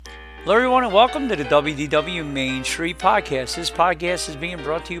Hello, everyone, and welcome to the WDW Main Street Podcast. This podcast is being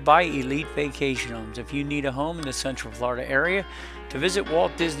brought to you by Elite Vacation Homes. If you need a home in the Central Florida area to visit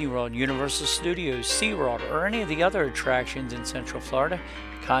Walt Disney World, Universal Studios, SeaWorld, or any of the other attractions in Central Florida,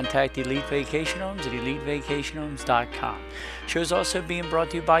 contact Elite Vacation Homes at elitevacationhomes.com. Show's also being brought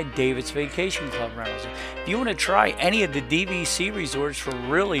to you by David's Vacation Club Rentals. If you want to try any of the DVC resorts for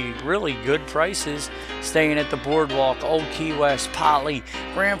really good prices, staying at the Boardwalk, Old Key West, Poly,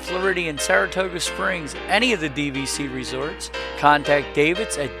 Grand Floridian, Saratoga Springs, any of the DVC resorts, contact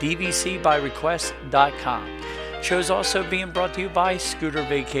David's at dvcbyrequest.com. Show's also being brought to you by Scooter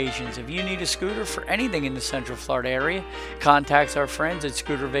Vacations. If you need a scooter for anything in the Central Florida area, contact our friends at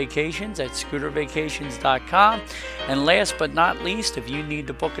Scooter Vacations at scootervacations.com. And last but not least, if you need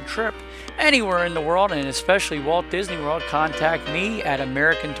to book a trip anywhere in the world, and especially Walt Disney World, contact me at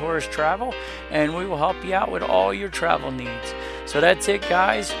American Tourist Travel, and we will help you out with all your travel needs. So that's it,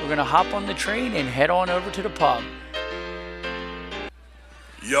 guys. We're going to hop on the train and head on over to the pub.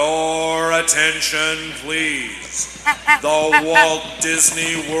 Your attention, please. The Walt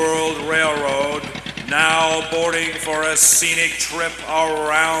Disney World Railroad now boarding for a scenic trip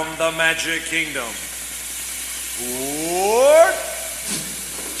around the Magic Kingdom. Board!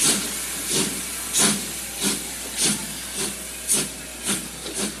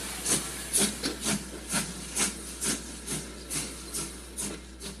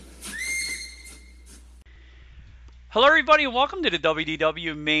 Hello, everybody, and welcome to the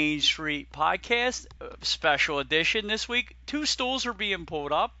WDW Main Street Podcast, special edition this week. Two stools are being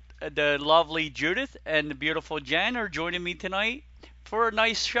pulled up. The lovely Judith and the beautiful Jen are joining me tonight for a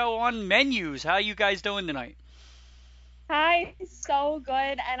nice show on menus. How you guys doing tonight? Hi, so good,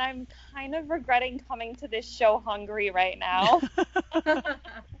 and I'm kind of regretting coming to this show hungry right now.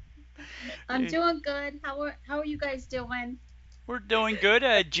 I'm doing good. How are you guys doing? We're doing good.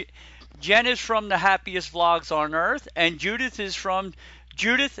 Jen is from the Happiest Vlogs on Earth, and Judith is from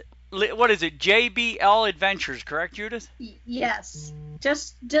what is it, JBL Adventures, correct, Judith? Yes,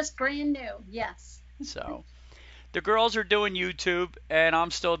 just brand new, yes. So, the girls are doing YouTube, and I'm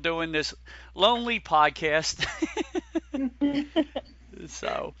still doing this lonely podcast.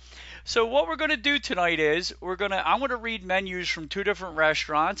 So what we're going to do tonight is I'm going to read menus from two different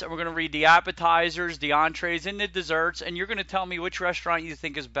restaurants, and we're going to read the appetizers, the entrees, and the desserts, and you're going to tell me which restaurant you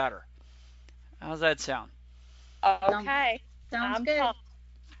think is better. How's that sound? Okay. Sounds good.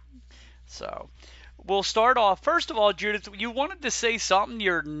 So, we'll start off. First of all, Judith, you wanted to say something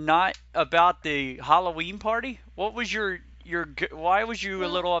you're not about the Halloween party? What was why was you a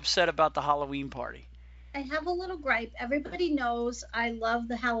little upset about the Halloween party? I have a little gripe. Everybody knows I love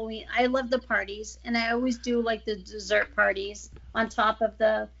the Halloween. I love the parties, and I always do like the dessert parties on top of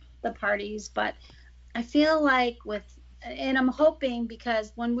the parties. But I feel like and I'm hoping,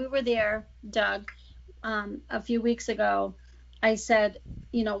 because when we were there, Doug, a few weeks ago, I said,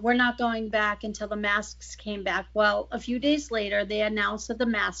 we're not going back until the masks came back. Well, a few days later, they announced that the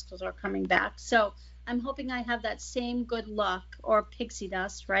masks are coming back. So I'm hoping I have that same good luck, or pixie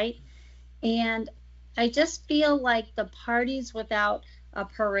dust, right? And I just feel like the parties without a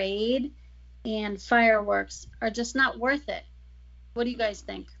parade and fireworks are just not worth it. What do you guys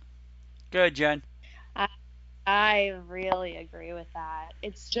think? Good, Jen. I really agree with that.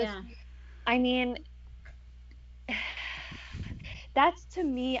 It's just, Yeah. I mean, that's to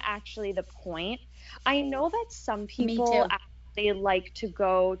me actually the point. I know that some people actually like to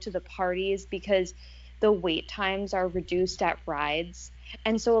go to the parties because the wait times are reduced at rides.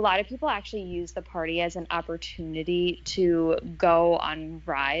 And so a lot of people actually use the party as an opportunity to go on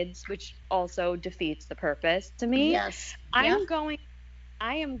rides, which also defeats the purpose to me. Yes. I am going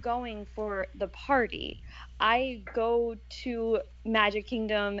for the party. I go to Magic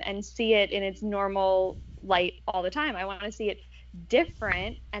Kingdom and see it in its normal light all the time. I want to see it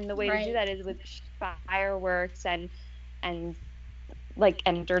different, and the way to do that is with fireworks and like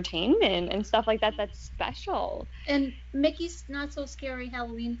entertainment and stuff like that. That's special. And Mickey's Not So Scary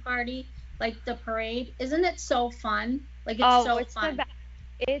Halloween Party, like the parade, isn't it so fun? Like it's fun.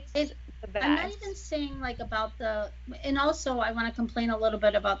 It's the best. I'm not even saying like about and also I want to complain a little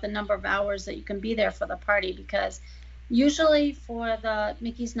bit about the number of hours that you can be there for the party, because usually for the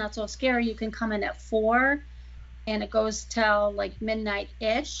Mickey's Not So Scary, you can come in at 4 and it goes till like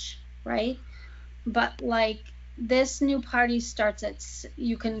midnight-ish, right? But like this new party starts at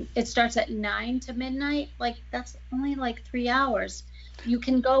 9 to midnight. Like that's only like 3 hours. You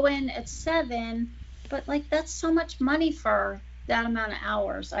can go in at 7, but like that's so much money for that amount of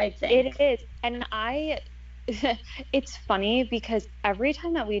hours, I think. It is. And it's funny because every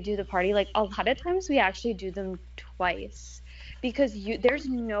time that we do the party, like a lot of times we actually do them twice. because there's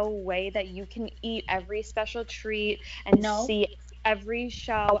no way that you can eat every special treat and see every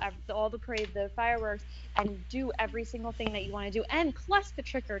show, all the parade, the fireworks, and do every single thing that you want to do, and plus the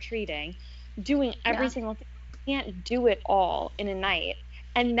trick-or-treating, doing every single thing. You can't do it all in a night.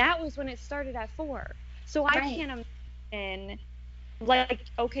 And that was when it started at 4. So I can't imagine, like,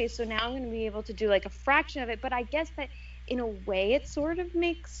 okay, so now I'm going to be able to do like a fraction of it, but I guess that in a way it sort of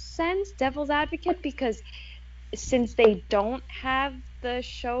makes sense, devil's advocate, because since they don't have the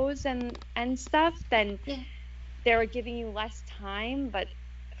shows and stuff, then they're giving you less time, but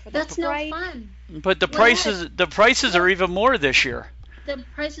for the that's price, no fun. But the prices are even more this year. The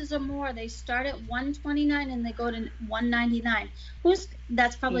prices are more. They start at $129 and they go to $199.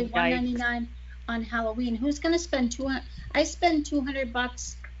 That's probably $199 on Halloween. Who's going to spend $200? I spend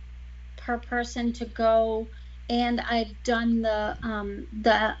 $200 per person to go, and I've done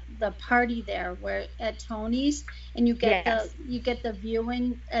the party there where at Tony's, and you get the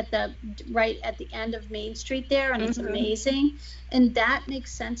viewing right at the end of Main Street there, and it's amazing, and that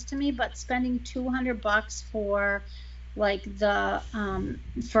makes sense to me. But spending $200 for like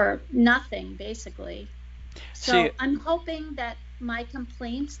for nothing basically. So I'm hoping that my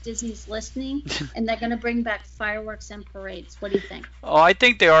complaints, Disney's listening, and they're going to bring back fireworks and parades. What do you think? Oh, I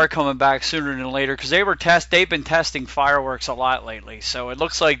think they are coming back sooner than later because they've been testing fireworks a lot lately. So it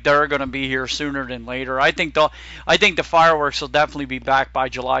looks like they're going to be here sooner than later. I think the fireworks will definitely be back by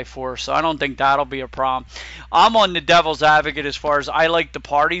July 4th. So I don't think that'll be a problem. I'm on the devil's advocate as far as I like the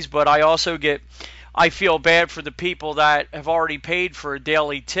parties, but I feel bad for the people that have already paid for a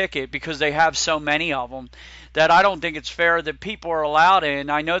daily ticket because they have so many of them that I don't think it's fair that people are allowed in.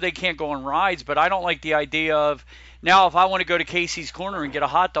 I know they can't go on rides, but I don't like the idea of now if I want to go to Casey's Corner and get a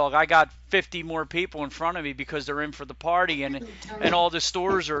hot dog, I got 50 more people in front of me because they're in for the party and all the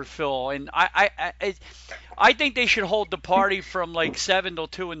stores are full. And I think they should hold the party from like 7 till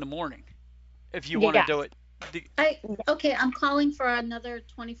 2 in the morning if you want to do it. I'm calling for another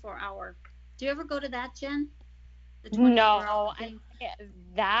 24-hour. Do you ever go to that, Jen? No,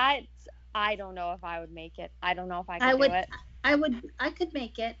 I don't know if I would make it. I don't know if I could do it. I could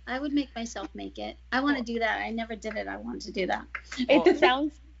make it. I would make myself make it. I want to do that. I never did it. I want to do that. It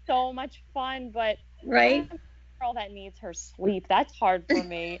sounds so much fun, but right? I'm a girl that needs her sleep. That's hard for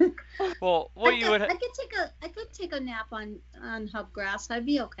me. Well, I could take a nap on Hubgrass. I'd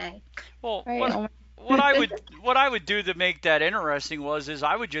be okay. Well, what I would do to make that interesting is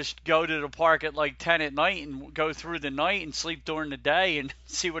I would just go to the park at like 10 at night and go through the night and sleep during the day and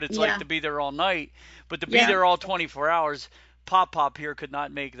see what it's like to be there all night. But to be there all 24 hours, Pop here could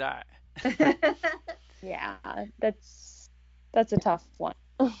not make that. Yeah, that's a tough one.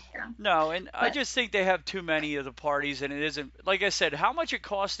 No, and I just think they have too many of the parties, and it isn't, like I said, how much it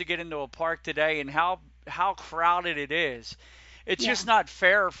costs to get into a park today and how crowded it is. It's just not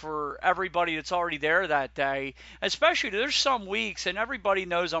fair for everybody that's already there that day, especially there's some weeks, and everybody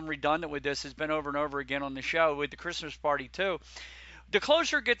knows I'm redundant with this. It's been over and over again on the show with the Christmas party too. The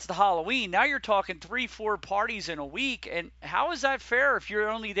closer it gets to Halloween, now you're talking 3-4 parties in a week, and how is that fair if you're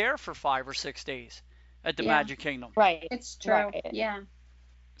only there for 5 or 6 days at the Magic Kingdom? Right. It's true. Right. Yeah.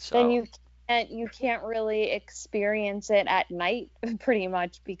 So then you can't really experience it at night pretty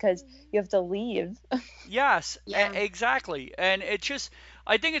much because you have to leave. Yes, exactly. And it's just,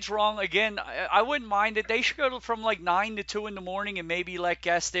 I think it's wrong. Again, I wouldn't mind it. They should go from like 9 to 2 in the morning and maybe let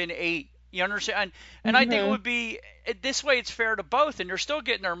guests in 8. You understand? And I think it would be, this way it's fair to both, and they're still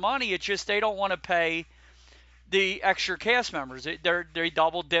getting their money. It's just they don't want to pay the extra cast members. They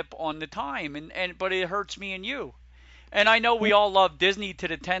double dip on the time, but it hurts me and you. And I know we all love Disney to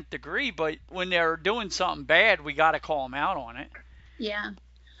the 10th degree, but when they're doing something bad, we got to call them out on it. Yeah.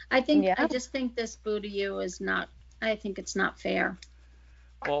 I just think this Boo to You is not, I think it's not fair.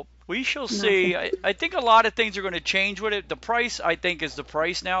 Well, we shall see. I think a lot of things are going to change with it. The price, I think, is the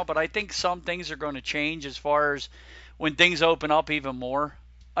price now, but I think some things are going to change as far as when things open up even more.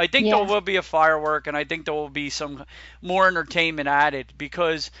 I think there will be a firework, and I think there will be some more entertainment added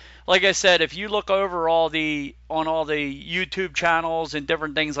because, like I said, if you look over on all the YouTube channels and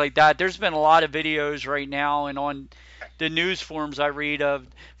different things like that, there's been a lot of videos right now, and on the news forums I read of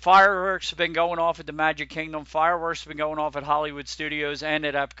fireworks have been going off at the Magic Kingdom, fireworks have been going off at Hollywood Studios and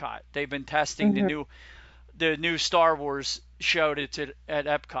at Epcot. They've been testing the new Star Wars show that's at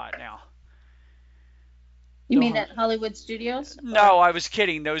Epcot now. You mean at Hollywood Studios? No, I was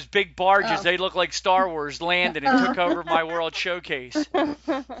kidding. Those big barges, they look like Star Wars landed and took over my World Showcase.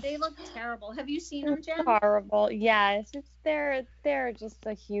 They look terrible. Have you seen them, Jen? Horrible. Yes, they're just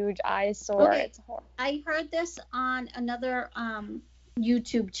a huge eyesore. Okay. It's horrible. I heard this on another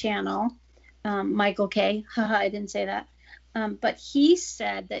YouTube channel, Michael K. I didn't say that. But he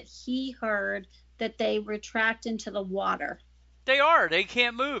said that he heard that they retract into the water. They are. They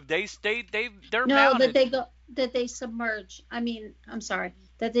can't move. They're No, mounted. that they submerge. I'm sorry,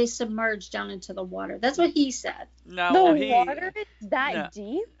 that they submerge down into the water. That's what he said. No, the water is that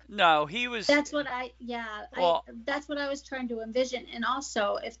deep? No, he was. That's what that's what I was trying to envision. And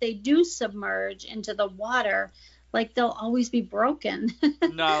also, if they do submerge into the water, like they'll always be broken.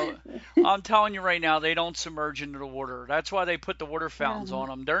 No, I'm telling you right now, they don't submerge into the water. That's why they put the water fountains on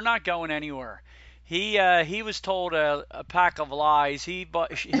them. They're not going anywhere. He was told a pack of lies.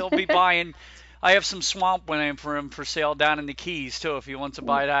 He'll be buying. I have some swamp land for him for sale down in the Keys too, if he wants to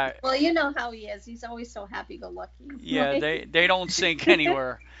buy that. Well, you know how he is. He's always so happy-go-lucky. Yeah, they don't sink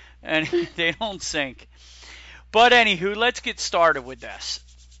anywhere, and they don't sink. But anywho, let's get started with this.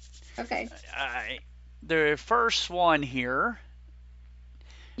 Okay. The first one here.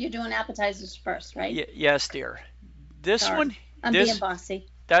 You're doing appetizers first, right? Yes, dear. This Sorry. one. I'm being bossy.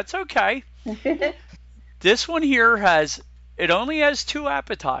 That's okay. This one here it only has 2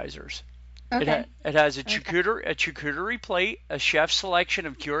 appetizers. Okay. It has a charcuterie plate, a chef's selection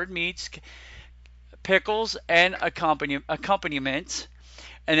of cured meats, pickles, and accompaniments.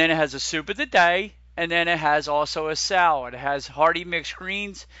 And then it has a soup of the day, and then it has also a salad. It has hearty mixed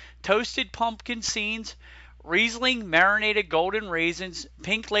greens, toasted pumpkin seeds, Riesling marinated golden raisins,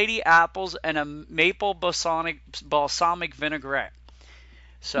 Pink Lady apples, and a maple balsamic vinaigrette.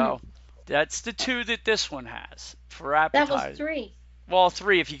 So that's the 2 that this one has for appetizers. That was 3. Well,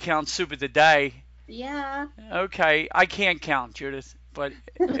 3 if you count soup of the day. Yeah. Okay, I can't count, Judith, but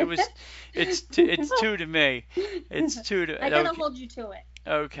it's 2 to me. It's 2 to. I gotta hold you to it.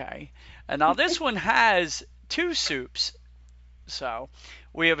 Okay, and now this one has 2 soups. So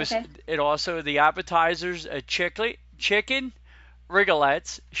we have it also the appetizers: a chicken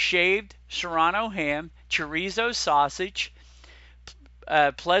rigolettes, shaved serrano ham, chorizo sausage,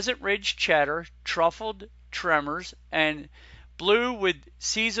 Pleasant Ridge cheddar, truffled tremors, and blue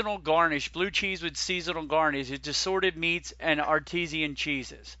cheese with seasonal garnish. It's assorted meats and artisan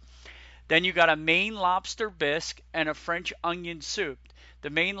cheeses. Then you got a Maine lobster bisque and a French onion soup. The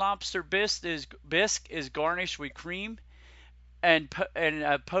Maine lobster bisque is garnished with cream and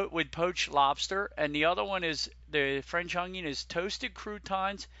with poached lobster, and the other one is the French onion is toasted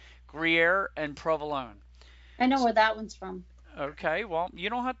croutons, Gruyere, and provolone. I know where that one's from. Okay, well, you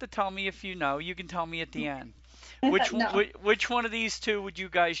don't have to tell me if you know. You can tell me at the end. Which one of these 2 would you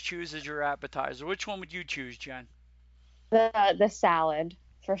guys choose as your appetizer? Which one would you choose, Jen? The salad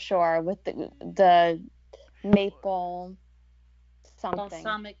for sure, with the maple something.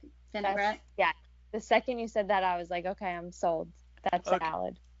 Balsamic vinaigrette. Yeah. The second you said that, I was like, okay, I'm sold. That's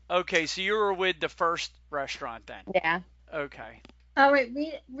salad. Okay, so you were with the first restaurant then. Yeah. Okay. All right,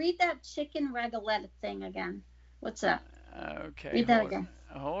 read that chicken regalette thing again. What's that? Okay. Read that again.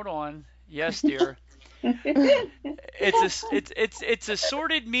 Hold on. Yes, dear. It's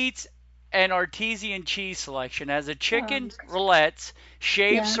assorted meats and artisan cheese selection. As a chicken rilettes,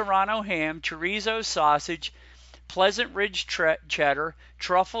 shaved serrano ham, chorizo sausage, Pleasant Ridge cheddar,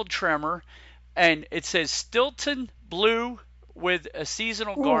 truffled tremor, and it says Stilton blue with a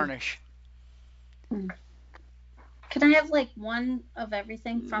seasonal garnish. Can I have like one of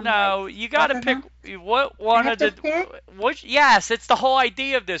everything from? No, you got to pick what one of the. Which? Yes, it's the whole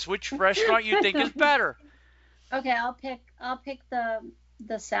idea of this. Which restaurant you think is better? Okay, I'll pick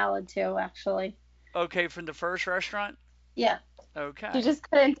the salad too, actually. Okay, from the first restaurant? Yeah. Okay. She just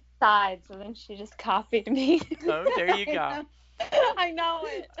couldn't decide, so then she just copied me. Oh, there you go. I know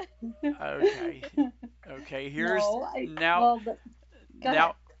it. Okay. Okay, here's now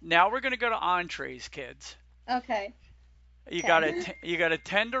we're going to go to entrees, kids. Okay. You got a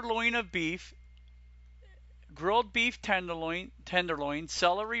tenderloin of beef, grilled beef tenderloin,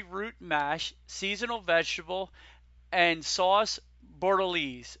 celery root mash, seasonal vegetable, and sauce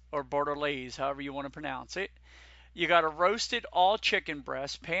bordelaise, however you want to pronounce it. You got a roasted all chicken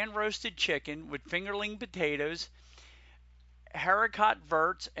breast, pan roasted chicken with fingerling potatoes, haricot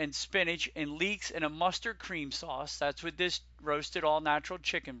verts and spinach, and leeks in a mustard cream sauce. That's with this roasted all natural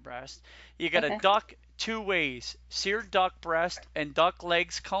chicken breast. You got a duck 2 ways: seared duck breast and duck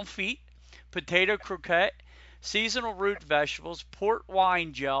legs confit, potato croquette, seasonal root vegetables, port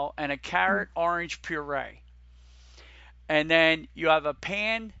wine gel, and a carrot orange puree. And then you have a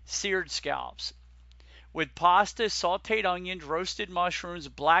pan seared scallops with pasta, sauteed onions, roasted mushrooms,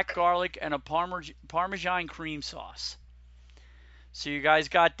 black garlic, and a Parmesan cream sauce. So you guys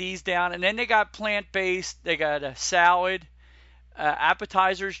got these down. And then they got plant-based. They got a salad,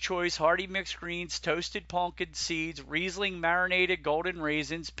 Appetiser's choice: hearty mixed greens, toasted pumpkin seeds, Riesling marinated golden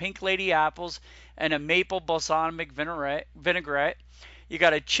raisins, Pink Lady apples, and a maple balsamic vinaigrette. You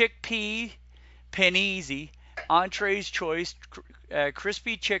got a chickpea panisi. Entree's choice: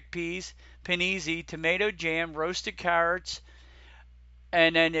 crispy chickpeas, panisi, tomato jam, roasted carrots,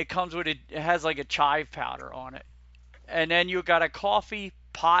 and then it comes with it has like a chive powder on it. And then you got a coffee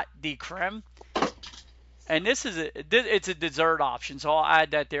pot de creme. And it's a dessert option, so I'll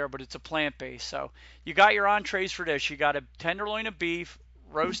add that there, but it's a plant-based. So you got your entrees for this. You got a tenderloin of beef,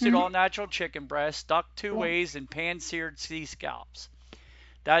 roasted all-natural chicken breast, duck two ways, and pan-seared sea scallops.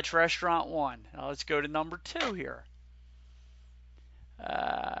 That's restaurant 1. Now let's go to number 2 here.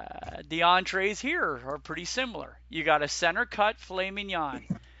 The entrees here are pretty similar. You got a center-cut filet mignon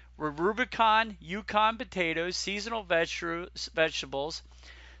with Rubicon Yukon potatoes, seasonal vegetables,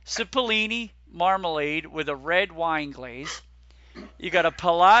 cipollini marmalade with a red wine glaze. You got a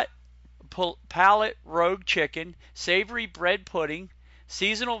palette rogue chicken, savory bread pudding,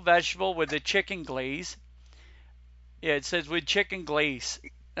 seasonal vegetable with a chicken glaze. Yeah, it says with chicken glaze.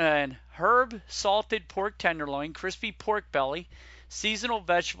 And herb salted pork tenderloin, crispy pork belly, seasonal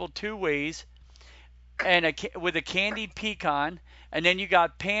vegetable two ways, and with a candied pecan. And then you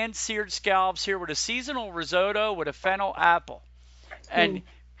got pan-seared scallops here with a seasonal risotto with a fennel apple. And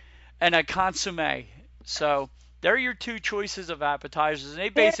a consomme. So they're your 2 choices of appetizers. And they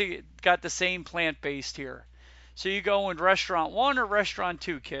basically got the same plant-based here. So you go in restaurant 1 or restaurant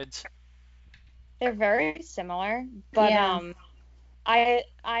 2, kids? They're very similar, but I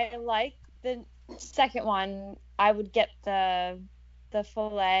like the second one. I would get the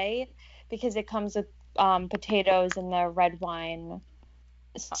filet because it comes with potatoes and the red wine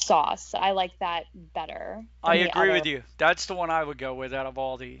sauce. I like that better. I agree with you. That's the one I would go with out of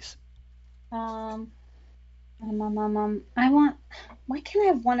all these. I want. Why can't I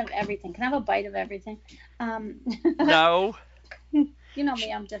have one of everything? Can I have a bite of everything? No. You know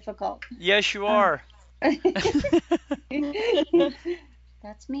me, I'm difficult. Yes, you are. That's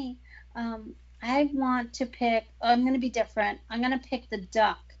me. I want to pick. I'm going to be different. I'm going to pick the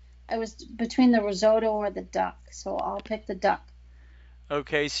duck. I was between the risotto or the duck, so I'll pick the duck.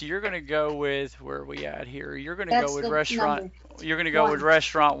 Okay, so you're going to go with, where are we at here? You're going to go with restaurant. Number. You're going to go with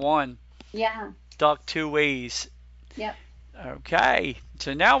restaurant 1. Yeah. Duck two ways. Yep. Okay.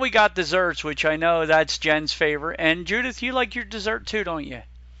 So now we got desserts, which I know that's Jen's favorite. And Judith, you like your dessert too, don't you?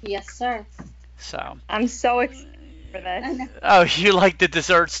 Yes, sir. So. I'm so excited for this. Oh, you like the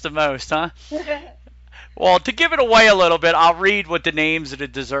desserts the most, huh? Well, to give it away a little bit, I'll read what the names of the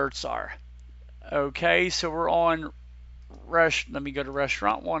desserts are. Okay, so we're on let me go to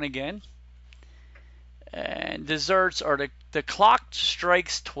restaurant 1 again. And desserts are the clock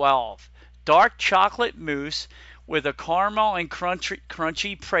strikes 12. Dark chocolate mousse with a caramel and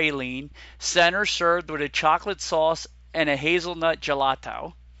crunchy praline, center served with a chocolate sauce and a hazelnut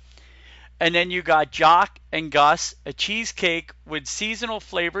gelato. And then you got Jock and Gus, a cheesecake with seasonal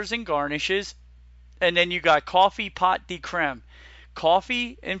flavors and garnishes. And then you got coffee pot de creme,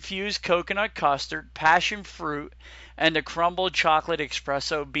 coffee infused coconut custard, passion fruit, and a crumbled chocolate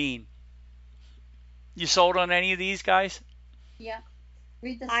espresso bean. You sold on any of these, guys? Yeah.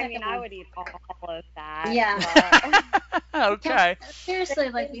 Read the second one. I would eat all of that. Yeah. Okay. Seriously,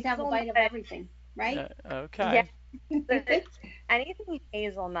 like we'd have a bite of everything, right? Okay. Yeah. Anything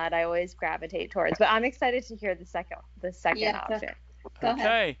hazelnut, I always gravitate towards. But I'm excited to hear the second option. Go ahead.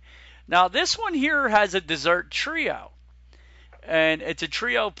 Okay. Now this one here has a dessert trio. And it's a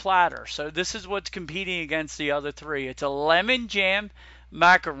trio platter. So this is what's competing against the other 3. It's a lemon jam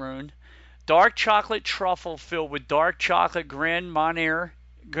macaroon, dark chocolate truffle filled with dark chocolate Grand Marnier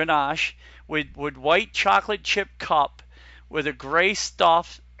ganache with white chocolate chip cup with a gray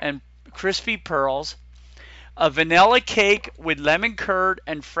stuff and crispy pearls, a vanilla cake with lemon curd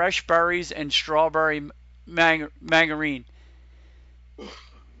and fresh berries and strawberry margarine.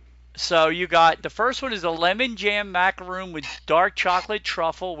 So you got, the first one is a lemon jam macaroon with dark chocolate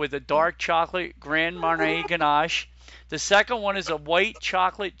truffle with a dark chocolate Grand Marnier ganache. The second one is a white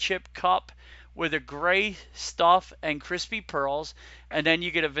chocolate chip cup with a gray stuff and crispy pearls. And then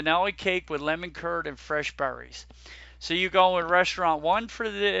you get a vanilla cake with lemon curd and fresh berries. So you go with restaurant 1 for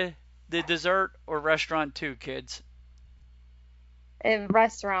the dessert or restaurant 2, kids? In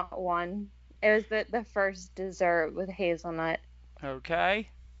restaurant 1. It was the first dessert with hazelnut. Okay.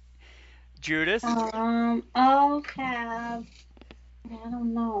 Judith? I'll have. I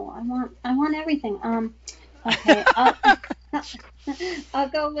don't know. I want everything. Okay. I'll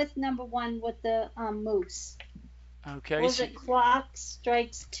go with number 1 with the mousse. Okay. What was it? Clock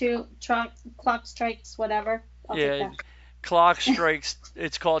strikes whatever. I'll take that. Clock Strikes.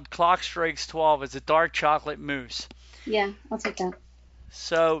 It's called Clock Strikes 12. It's a dark chocolate mousse. Yeah, I'll take that.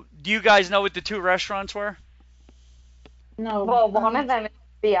 So, do you guys know what the two restaurants were? No. Well, one of them is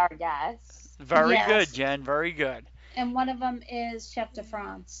Be Our Guest. Very Yes. good, Jen. Very good. And one of them is Chef de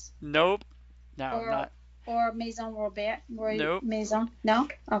France. Nope. No, Or- not. Or Maison Robert. Nope. Maison? No?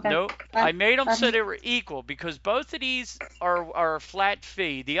 Okay. Nope. Uh, I made them so uh, they were equal because both of these are a flat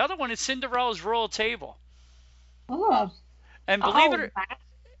fee. The other one is Cinderella's Royal Table. Oh. And believe Oh, it or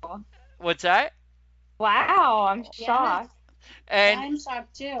wow. what's that? Wow, I'm Yeah. shocked. And I'm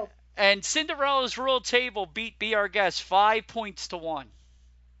shocked too. and Cinderella's Royal Table beat Be Our Guest 5 points to 1.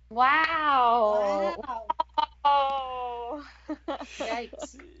 Wow. Wow. Oh.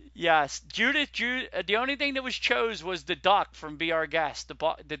 Yikes. Yes, Judith. The only thing that was chose was the duck from Be Our Guest,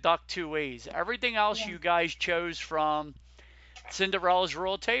 the duck 2 ways. Everything else Yeah. you guys chose from Cinderella's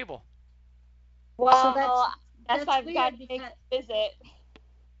Royal Table. Well, that's why I've weird got to make because- a visit.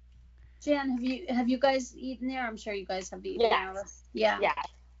 Jen, have you guys eaten there? I'm sure you guys have eaten Yes. there. Yeah. Yeah.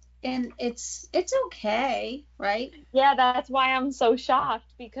 And it's okay, right? Yeah, that's why I'm so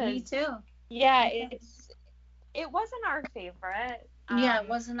shocked because Me too. yeah, Okay. it wasn't our favorite. Yeah, it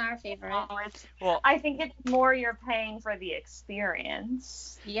wasn't our favorite. Well, I think it's more you're paying for the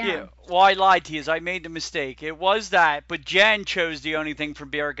experience. Yeah. Well, I lied to you. I made the mistake. It was that, but Jen chose the only thing from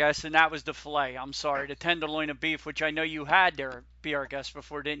Be Our Guest, and that was the filet. I'm sorry, the tenderloin of beef, which I know you had there at Be Our Guest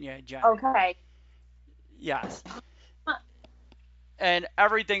before, didn't you, Jen? Okay. Yes. And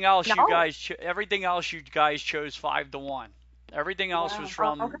everything else No. everything else you guys chose 5 to 1. Everything else Wow. was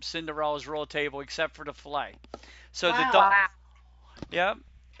from Okay. Cinderella's Royal Table except for the filet. So the Wow. duck, Wow. yep,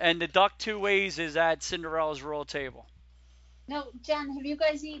 and the duck 2 ways is at Cinderella's Royal Table. No, Jen, have you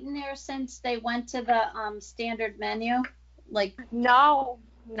guys eaten there since they went to the standard menu? Like, No,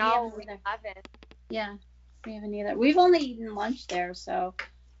 Yeah, we neither. haven't. yeah, we haven't either. We've only eaten lunch there, so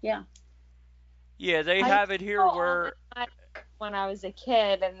yeah. Yeah, they I have it here saw where when I was a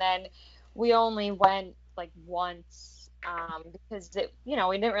kid, and then we only went like once because we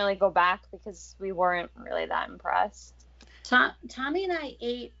didn't really go back because we weren't really that impressed. Tommy and I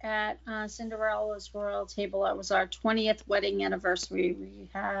ate at Cinderella's Royal Table. It was our 20th wedding anniversary.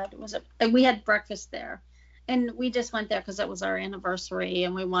 We had breakfast there, and we just went there because it was our anniversary,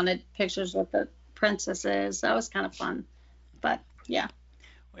 and we wanted pictures with the princesses. That was kind of fun, but yeah,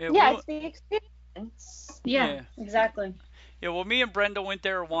 Yeah, it's the experience. Yeah. exactly. Yeah, well, me and Brenda went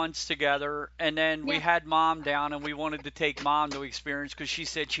there once together, and then we Yeah. had Mom down, and we wanted to take Mom to experience because she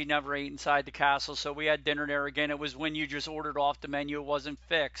said she never ate inside the castle, so we had dinner there again. It was when you just ordered off the menu; it wasn't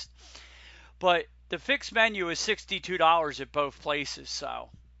fixed. But the fixed menu is $62 at both places, so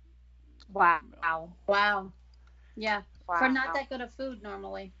Wow. Wow, yeah, Wow. for not that good of food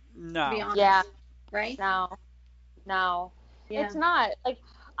normally, to be no. honest. Yeah. Right? No. Yeah. It's not. Like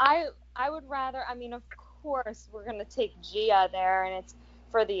I would rather, I mean, of course we're going to take Gia there and it's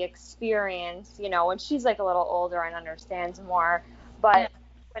for the experience, when she's like a little older and understands more. But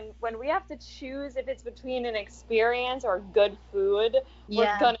when we have to choose if it's between an experience or good food,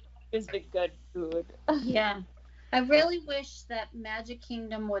 Yeah. we're going to choose the good food. Yeah. I really wish that Magic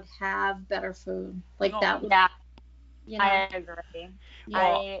Kingdom would have better food. Like No. that would, Yeah, you know. I agree.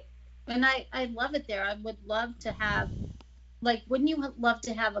 Yeah. And I love it there. I would love to have, like, wouldn't you love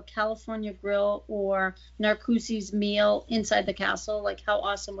to have a California Grill or Narcoossee's meal inside the castle? Like, how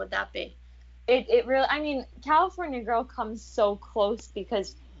awesome would that be? It really, I mean, California Girl comes so close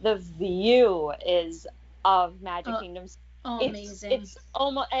because the view is of Magic Kingdom. Oh, It's, amazing. it's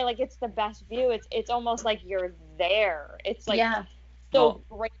almost like it's the best view. It's almost like you're there. It's like yeah. so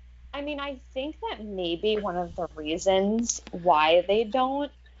great. I mean, I think that maybe one of the reasons why they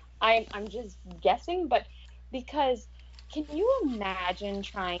don't, I'm just guessing, but because can you imagine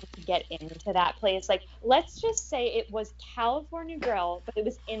trying to get into that place? Like, let's just say it was California Grill, but it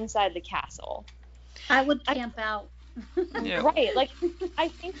was inside the castle. I would camp out. Yeah. Right. Like, I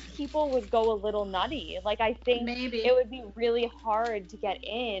think people would go a little nutty. Like, I think Maybe. it would be really hard to get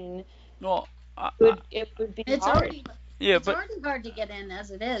in. Well, It would be It's hard. already yeah, it's but already hard to get in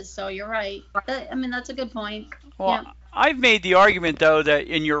as it is, so you're right. I mean, that's a good point. well, Yeah. I've made the argument though that,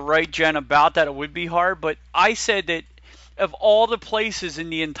 and you're right, Jen, about that it would be hard. But I said that of all the places in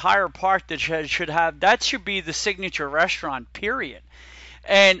the entire park that should have, that should be the signature restaurant. Period.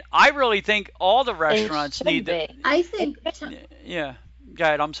 And I really think all the restaurants should need be. to. I think Yeah. Go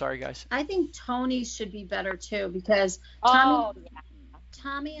ahead. I'm sorry, guys. I think Tony's should be better too because Oh, yeah.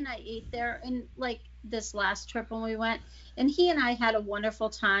 Tommy and I ate there and like this last trip when we went, and he and I had a wonderful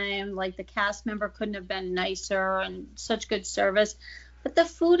time. Like the cast member couldn't have been nicer and such good service. But the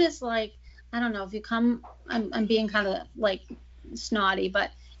food is like, I don't know if you come. I'm being kind of like snotty,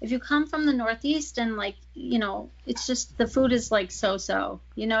 but if you come from the Northeast and like it's just the food is like so.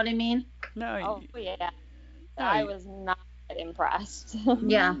 You know what I mean? No. Oh yeah. I was not impressed.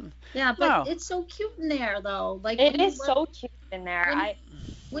 Yeah, but it's so cute in there though. Like it is so cute in there.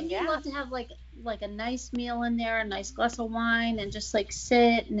 Wouldn't you love to have like a nice meal in there, a nice glass of wine, and just like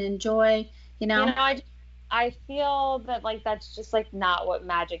sit and enjoy? I feel that like that's just like not what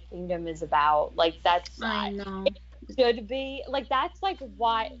Magic Kingdom is about. Like that's I know. It should be like that's like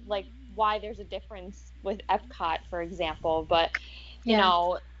why there's a difference with Epcot, for example. But you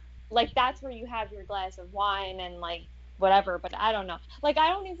know, like that's where you have your glass of wine and like whatever. But I don't know. Like I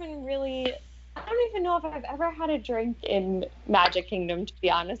don't even know if I've ever had a drink in Magic Kingdom, to be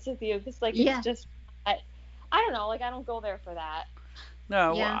honest with you. It's like it's just I don't know. Like I don't go there for that.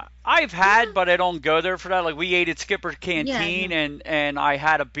 No, I've had, but I don't go there for that. Like we ate at Skipper's Canteen, and I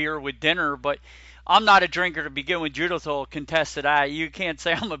had a beer with dinner, but I'm not a drinker to begin with. Judith will contest to that. You can't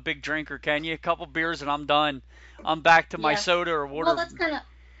say I'm a big drinker, can you? A couple beers and I'm done. I'm back to my soda or water. Well, that's kind of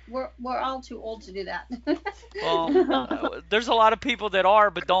we're all too old to do that. Well, there's a lot of people that are,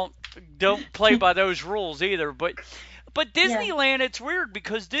 but don't play by those rules either. But Disneyland, it's weird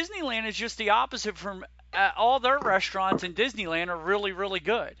because Disneyland is just the opposite from. All their restaurants in Disneyland are really, really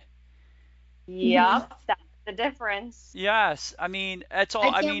good. Yep, that's the difference. Yes, I mean that's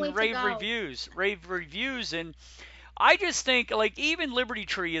all. I mean rave reviews, and I just think like even Liberty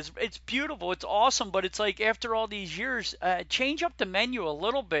Tree it's beautiful, it's awesome, but it's like after all these years, change up the menu a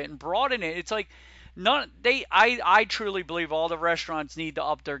little bit and broaden it. It's like I truly believe all the restaurants need to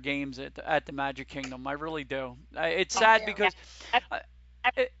up their games at the Magic Kingdom. I really do. It's sad because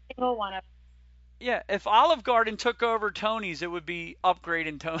every single one of. Yeah, if Olive Garden took over Tony's, it would be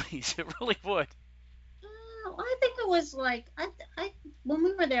upgrading Tony's. It really would. I think it was like I when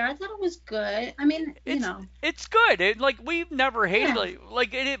we were there, I thought it was good. I mean, it's good. We've never hated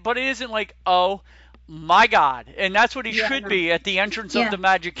it, but it isn't like oh my God, and that's what he should be at the entrance of the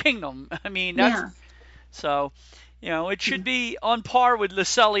Magic Kingdom. I mean, that's so. It should be on par with Le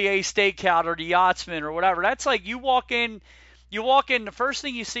Cellier Steakhouse or the Yachtsman or whatever. That's like you walk in, the first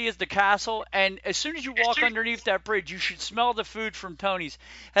thing you see is the castle, and as soon as you walk underneath that bridge, you should smell the food from Tony's.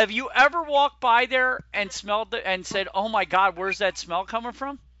 Have you ever walked by there and smelled it and said, oh my God, where's that smell coming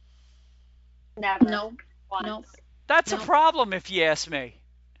from? Never. No. That's a problem if you ask me.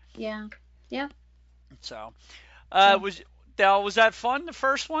 Yeah. So, was that fun, the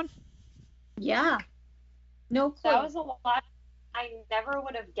first one? Yeah. No clue. That was a lot. I never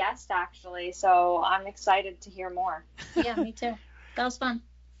would have guessed, actually, so I'm excited to hear more. Yeah, me too. That was fun.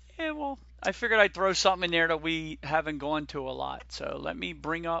 Yeah, well, I figured I'd throw something in there that we haven't gone to a lot. So let me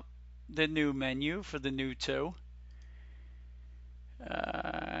bring up the new menu for the new 2.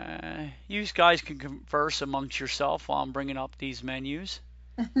 You guys can converse amongst yourself while I'm bringing up these menus.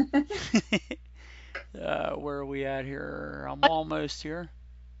 Where are we at here? I'm almost here.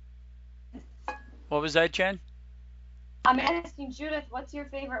 What was that, Jen? I'm asking Judith, what's your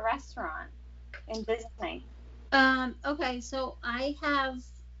favorite restaurant in Disney? Okay, so I have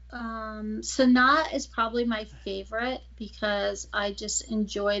Sanaa is probably my favorite because I just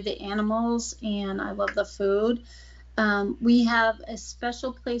enjoy the animals and I love the food. We have a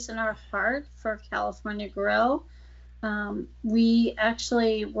special place in our heart for California Grill. We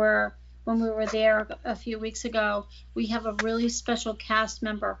actually when we were there a few weeks ago, we have a really special cast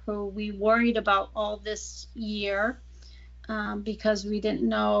member who we worried about all this year. Because we didn't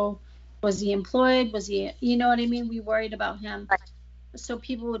know, was he employed? Was he, you know what I mean? We worried about him. So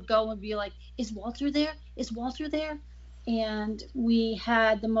people would go and be like, is Walter there? Is Walter there? And we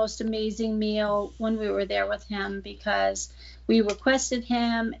had the most amazing meal when we were there with him because we requested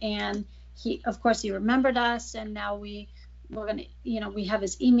him and he remembered us. And now we're going to, we have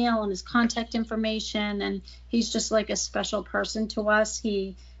his email and his contact information. And he's just like a special person to us.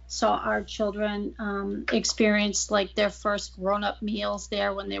 He saw our children experience like their first grown-up meals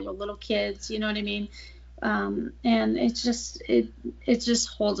there when they were little kids, you know what I mean? And it just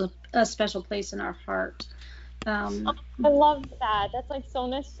holds a special place in our heart. I love that. That's like so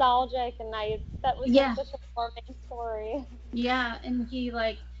nostalgic, and that was like such a warming story. Yeah, and he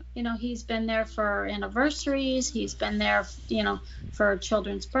he's been there for anniversaries. He's been there, for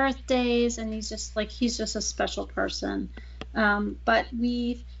children's birthdays, and he's just a special person. But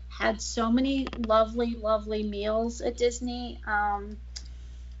we've had so many lovely, lovely meals at Disney. I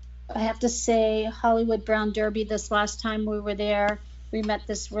have to say, Hollywood Brown Derby, this last time we were there, we met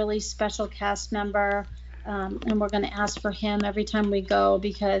this really special cast member, and we're going to ask for him every time we go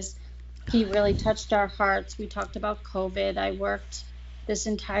because he really touched our hearts. We talked about COVID. I worked this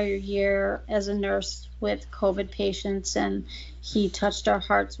entire year as a nurse with COVID patients, and he touched our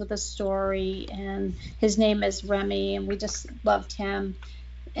hearts with a story, and his name is Remy, and we just loved him.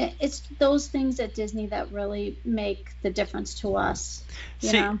 It's those things at Disney that really make the difference to us,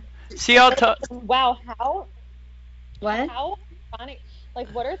 you know? See how Wow, how What? funny. Like,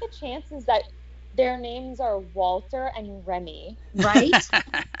 what are the chances that their names are Walter and Remy? Right?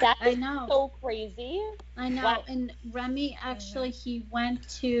 That's I know. so crazy. I know. Wow. And Remy, actually, he went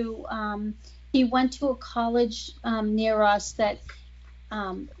to a college near us that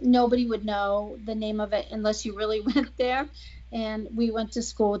nobody would know the name of it unless you really went there. And we went to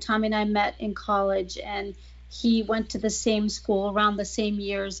school. Tommy and I met in college, and he went to the same school around the same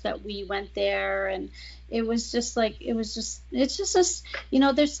years that we went there. And it's just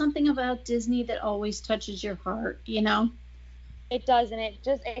there's something about Disney that always touches your heart, you know? It does, and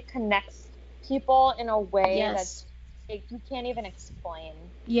it connects people in a way Yes. that you can't even explain.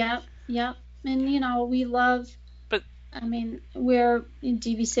 Yep. And, we love, But- we're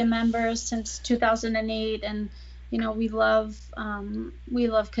DVC members since 2008, and, we love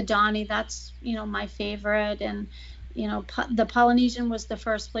Kidani. That's, my favorite. And, the Polynesian was the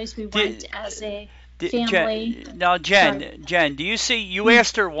first place we went as a family. Jen, do you see? You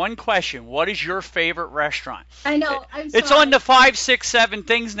asked her one question. What is your favorite restaurant? I know. I'm sorry. It's on the 5, 6, 7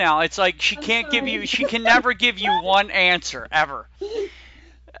 things now. It's like she can't give sorry. you. She can never give you one answer ever.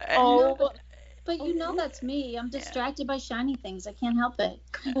 Oh, But that's me. I'm distracted by shiny things. I can't help it.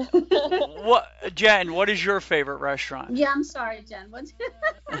 Jen? What is your favorite restaurant? Yeah, I'm sorry, Jen. What's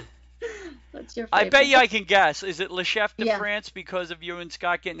your favorite? I bet you I can guess. Is it Le Chef de Yeah. France because of you and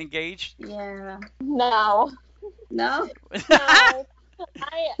Scott getting engaged? Yeah. no. No? No.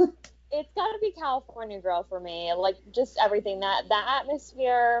 It's got to be California Grill for me. Like, just everything. The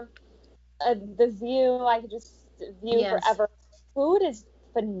atmosphere, the view, I could just view Yes. forever. Food is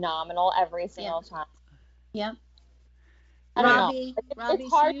phenomenal every single time. Yep. I don't Robbie, know. Robbie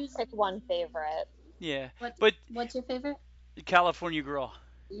It's hard Shoes. to pick one favorite. Yeah, What's your favorite? California Grill.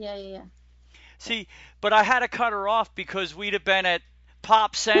 Yeah. See, but I had to cut her off because we'd have been at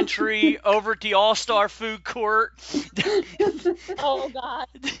Pop Century over at the All-Star Food Court. Oh, God.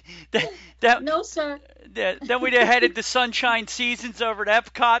 No, sir. Then we'd have headed to Sunshine Seasons over at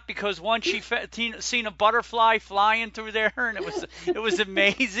Epcot because once she seen a butterfly flying through there, and it was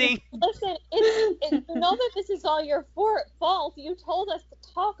amazing. Listen, you know that this is all your fault. You told us to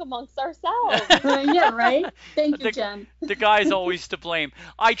talk amongst ourselves. Yeah, right? Thank you, Jen. The guy's always to blame.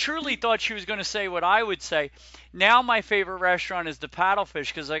 I truly thought she was going to say what I would say. Now my favorite restaurant is the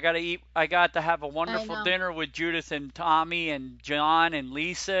Paddlefish because I got to have a wonderful dinner with Judith and Tommy and John and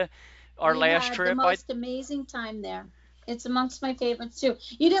Lisa. Our last trip. The most amazing time there. It's amongst my favorites too.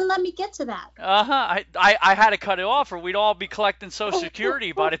 You didn't let me get to that. I had to cut it off, or we'd all be collecting Social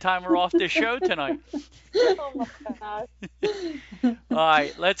Security by the time we're off this show tonight. Oh my gosh. All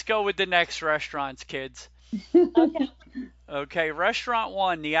right, let's go with the next restaurants, kids. Okay. Okay, restaurant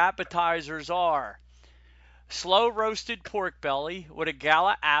 1. The appetizers are slow roasted pork belly with a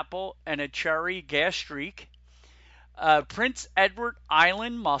gala apple and a cherry gastrique. Prince Edward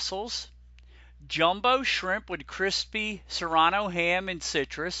Island mussels, jumbo shrimp with crispy serrano ham and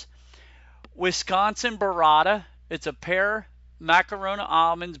citrus, Wisconsin burrata. It's a pear, macaroni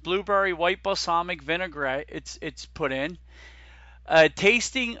almonds, blueberry, white balsamic vinaigrette. It's put in.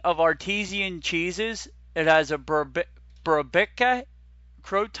 Tasting of artesian cheeses. It has a Berbica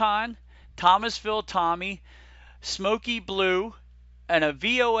croton, Thomasville Tommy, smoky blue, and a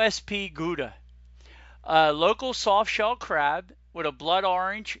VOSP Gouda. Local soft shell crab with a blood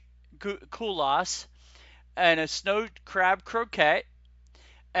orange coulis and a snow crab croquette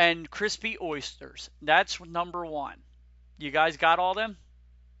and crispy oysters. That's number 1. You guys got all them?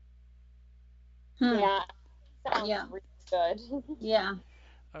 Yeah. Sounds really good. Yeah.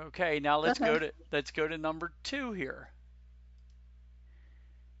 Okay, now let's go to number 2 here.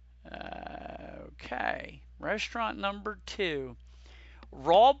 Okay, restaurant number 2.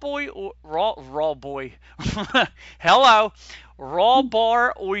 Raw bar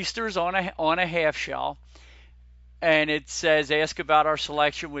oysters on a half shell, and it says ask about our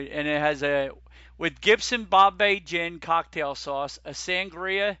selection, and it has with Gibson Bombay gin cocktail sauce, a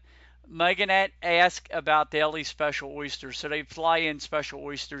sangria. Meganette ask about daily special oysters, so they fly in special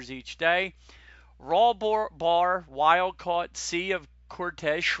oysters each day. Raw bar wild caught Sea of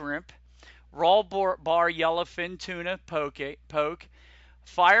Cortez shrimp, raw bar yellowfin tuna poke.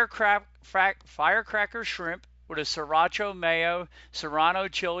 Firecracker shrimp with a sriracha mayo, serrano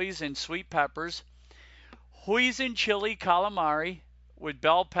chilies, and sweet peppers. Hoisin chili calamari with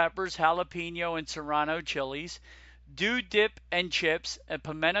bell peppers, jalapeno, and serrano chilies. dew dip and chips, a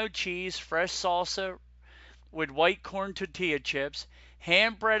pimento cheese, fresh salsa with white corn tortilla chips,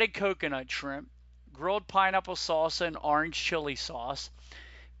 hand-breaded coconut shrimp, grilled pineapple salsa and orange chili sauce,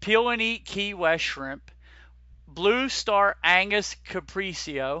 peel and eat Key West shrimp, Blue Star Angus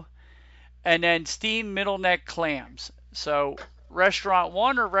capriccio, and then steamed middle neck clams. So restaurant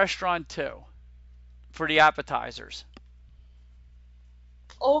 1 or restaurant 2 for the appetizers?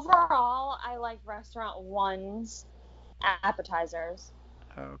 Overall, I like restaurant 1's appetizers.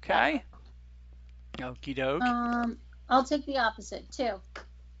 Okay. Okie doke. I'll take the opposite too.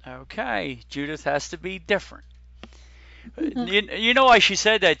 Okay. Judith has to be different. You know why she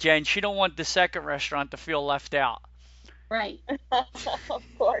said that, Jen? She don't want the second restaurant to feel left out. Right. Of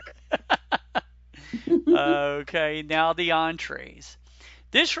course. Okay, now the entrees.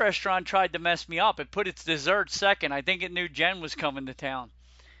 This restaurant tried to mess me up. It put its dessert second. I think it knew Jen was coming to town.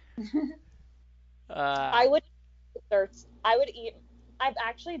 I would eat desserts. I've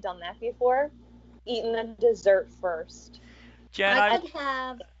actually done that before, eaten the dessert first. Jen, I could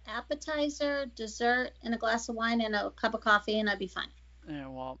have appetizer, dessert, and a glass of wine and a cup of coffee, and I'd be fine. Yeah,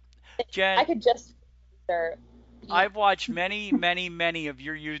 well, Jen, I could just dessert. I've watched many, many, many of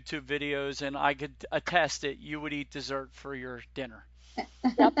your YouTube videos, and I could attest that you would eat dessert for your dinner.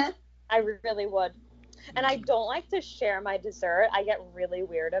 Yep, I really would. And I don't like to share my dessert. I get really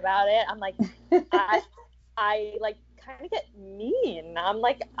weird about it. I'm like, I like kind of get mean. I'm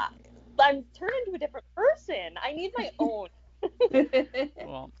like, I'm turned into a different person. I need my own.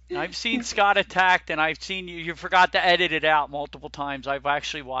 Well, I've seen Scott Attacked, and I've seen you forgot to edit it out multiple times. I've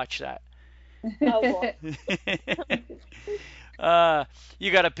actually watched that. Oh, cool.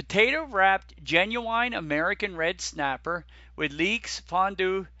 You got a potato-wrapped genuine American red snapper with leeks,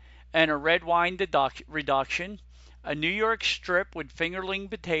 fondue, and a red wine reduction. A New York strip with fingerling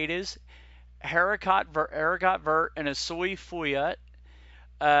potatoes, haricot vert, and a soy fouillet.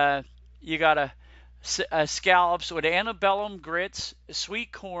 You got a scallops with antebellum grits,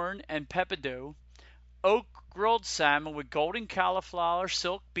 sweet corn, and peppadew. Oak grilled salmon with golden cauliflower,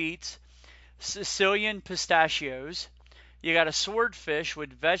 silk beets, Sicilian pistachios. You got a swordfish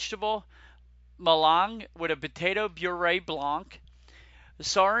with vegetable melange with a potato puree blanc.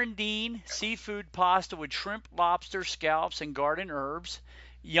 Sarandine seafood pasta with shrimp, lobster, scallops, and garden herbs.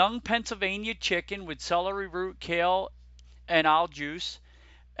 Young Pennsylvania chicken with celery root, kale, and al juice.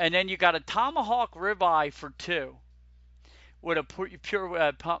 And then you got a tomahawk ribeye for 2 with a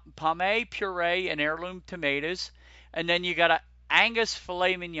pommes puree and heirloom tomatoes. And then you got a Angus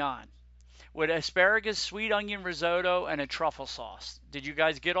filet mignon with asparagus, sweet onion risotto, and a truffle sauce. Did you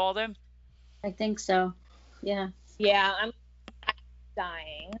guys get all them? I think so. Yeah. Yeah, I'm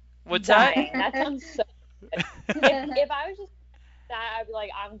dying. What's dying. That sounds so good. If I was just that, I'd be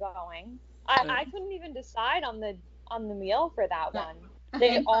like, I'm going. I couldn't even decide on the meal for that one.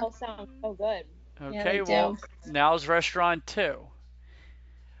 They all sound so good. Okay, yeah, well, now's restaurant 2.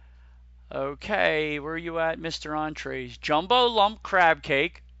 Okay, where are you at, Mr. Entrees? Jumbo lump crab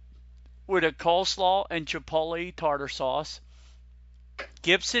cake with a coleslaw and chipotle tartar sauce.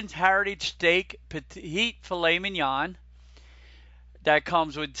 Gibson's Heritage Steak Petite Filet Mignon. That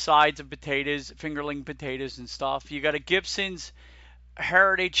comes with sides of potatoes, fingerling potatoes and stuff. You got a Gibson's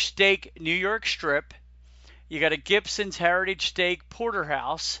Heritage Steak New York Strip. You got a Gibson's Heritage Steak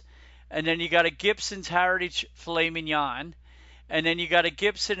Porterhouse. And then you got a Gibson's Heritage Filet Mignon. And then you got a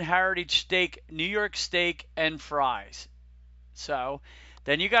Gibson Heritage Steak New York Steak and fries. So,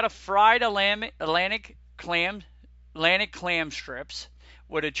 then you got a fried Atlantic clam strips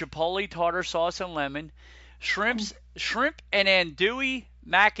with a chipotle tartar sauce and lemon. Shrimp and andouille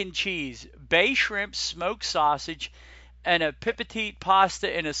mac and cheese, bay shrimp smoked sausage, and a pipitite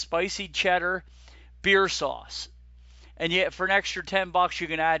pasta in a spicy cheddar beer sauce. And yet, for an extra $10, you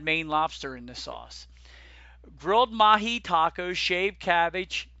can add Maine lobster in the sauce. Grilled mahi tacos, shaved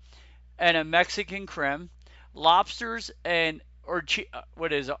cabbage, and a Mexican creme. Lobsters and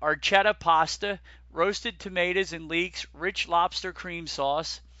archetta pasta, roasted tomatoes and leeks, rich lobster cream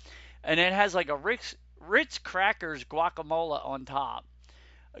sauce, and it has like a Ritz crackers guacamole on top.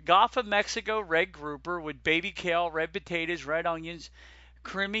 Gulf of Mexico red grouper with baby kale, red potatoes, red onions,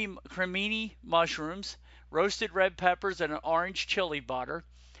 cremini mushrooms, roasted red peppers, and an orange chili butter.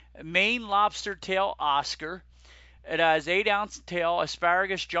 Maine lobster tail Oscar. It has 8-ounce tail,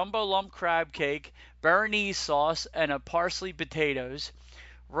 asparagus, jumbo lump crab cake, Béarnaise sauce, and a parsley potatoes.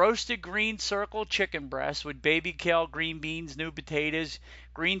 Roasted green circle chicken breast with baby kale, green beans, new potatoes,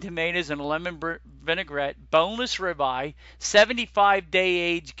 green tomatoes, and a lemon vinaigrette. Boneless ribeye, 75-day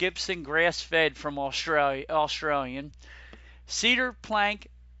aged Gibson grass-fed from Australian. Cedar plank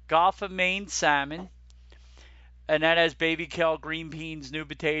Gulf of Maine salmon. And that has baby kale, green beans, new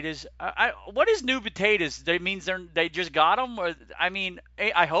potatoes. What is new potatoes? That means they just got them? Or, I mean,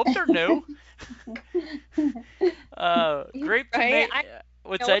 I hope they're new. Grape Right? tomato.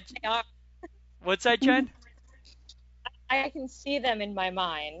 What's that? What's that, Jen? I can see them in my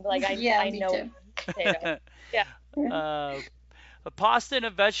mind. Like I me know too. potato. Yeah. A pasta and a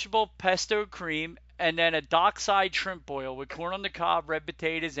vegetable pesto cream, and then a dockside shrimp boil with corn on the cob, red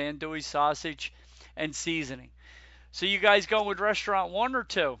potatoes, andouille sausage, and seasoning. So you guys going with restaurant 1 or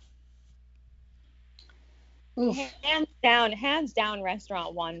 2? Oof. Hands down,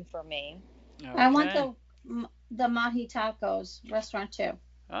 restaurant 1 for me. Okay. I want the mahi tacos, restaurant 2.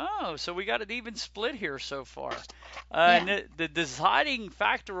 Oh, so we got an even split here so far. Yeah. And the deciding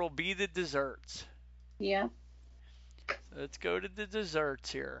factor will be the desserts. Yeah. Let's go to the desserts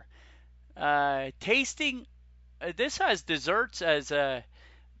here. Tasting. This has desserts as they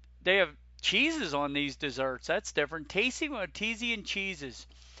have cheeses on these desserts. That's different. Tasting artesian cheeses.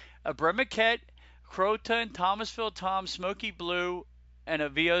 A Bremaquette, Croton, Thomasville Tom, Smoky Blue, and a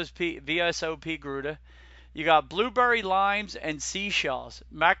VSOP Gruta. You got blueberry limes and seashells,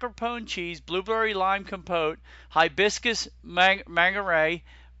 mascarpone cheese, blueberry lime compote, hibiscus margarine,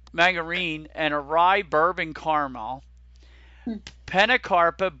 and a rye bourbon caramel. Panna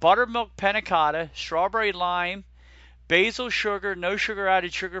carpa, buttermilk panna cotta, strawberry lime, basil sugar, no sugar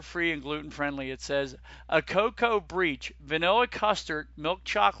added, sugar free and gluten friendly. It says a cocoa breach, vanilla custard, milk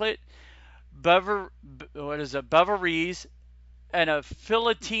chocolate, Beverese, and a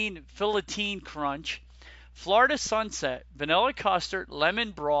filatine crunch. Florida Sunset, vanilla custard,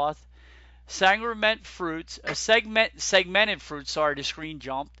 lemon broth, segmented fruits, segmented fruit, sorry, the screen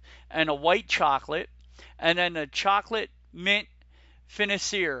jumped, and a white chocolate, and then a chocolate mint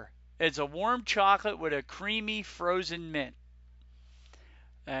financier. It's a warm chocolate with a creamy frozen mint.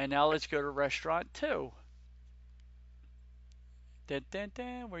 And now let's go to restaurant 2.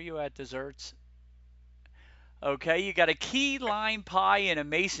 Where you at, desserts? Okay, you got a key lime pie in a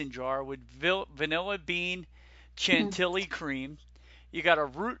mason jar with vanilla bean chantilly cream. You got a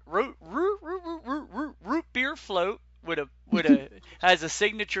root beer float with a has a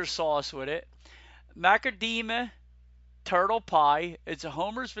signature sauce with it. Macadamia turtle pie. It's a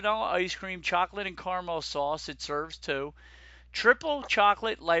Homer's vanilla ice cream, chocolate and caramel sauce. It serves too. Triple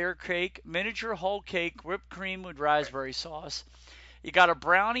chocolate layer cake, miniature whole cake, whipped cream with raspberry sauce. You got a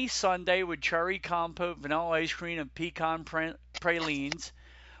brownie sundae with cherry compote, vanilla ice cream, and pecan pralines.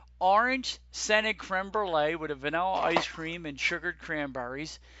 Orange scented creme brulee with a vanilla ice cream and sugared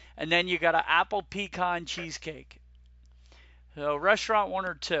cranberries. And then you got an apple pecan cheesecake. So restaurant 1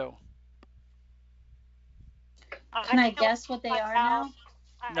 or 2? Can I guess what they are now?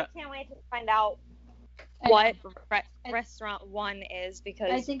 I can't wait to find out what restaurant 1 is,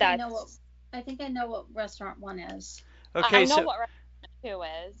 because I think I know what restaurant 1 is. Okay, I know what restaurant 2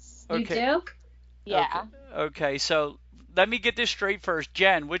 is. You do? Yeah. Okay, so let me get this straight first.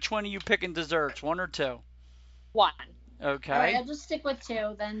 Jen, which one are you picking desserts, 1 or 2? 1. Okay. All right, I'll just stick with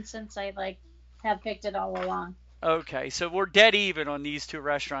 2 then, since I have picked it all along. Okay, so we're dead even on these 2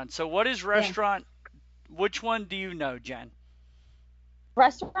 restaurants. So what is restaurant? Which one do you know, Jen?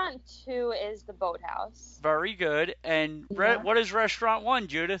 Restaurant 2 is the Boathouse. Very good. And what is restaurant 1,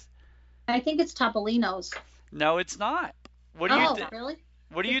 Judith? I think it's Topolino's. No, it's not. What do you think? Really?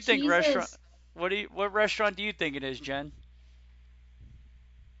 What do you think restaurant? What restaurant do you think it is, Jen?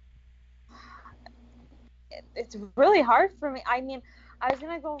 It's really hard for me. I mean, I was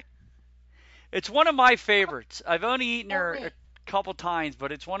gonna go. It's one of my favorites. I've only eaten there a couple times,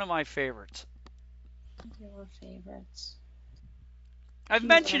 but it's one of my favorites. Your favorites. I've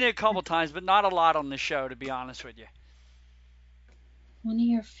mentioned it a couple times, but not a lot on the show, to be honest with you. One of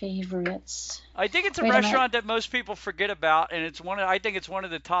your favorites. I think it's a restaurant that most people forget about, and I think it's one of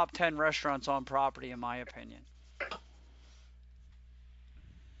the top 10 restaurants on property, in my opinion.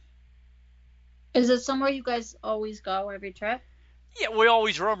 Is it somewhere you guys always go every trip? Yeah, we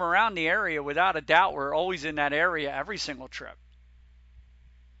always roam around the area. Without a doubt, we're always in that area every single trip.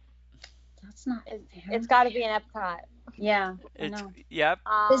 That's not fair. It's got to be in Epcot. Yeah, I know. Yep.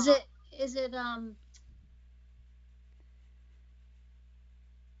 Is it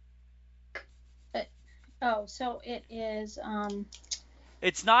so it is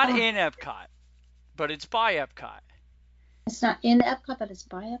It's not in Epcot, but it's by Epcot. It's not in Epcot, but it's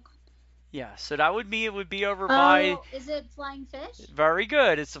by Epcot. Yeah, so that would be over by. Is it Flying Fish? Very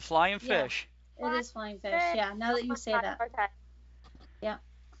good. It's the Flying Fish. It is Flying Fish. Yeah. Now that you say that. Okay. Yeah.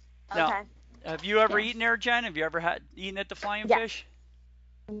 Now, Okay. have you ever eaten there, Jen? Have you ever eaten at the Flying Fish?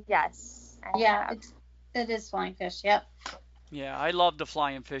 Yes. It is Flying Fish. Yep. Yeah, I love the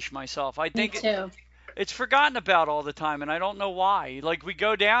Flying Fish myself. I think Me too. It's forgotten about all the time, and I don't know why. Like we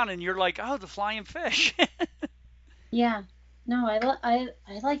go down, and you're like, oh, the flying fish. Yeah. No, I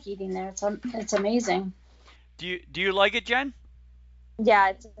like eating there. It's amazing. Do you like it, Jen? Yeah,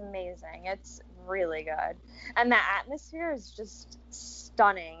 it's amazing. It's really good. And the atmosphere is just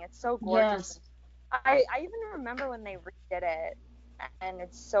stunning. It's so gorgeous. Yes. I even remember when they redid it, and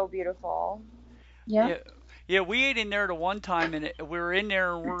it's so beautiful. Yeah. Yeah. Yeah, we ate in there the one time, and we were in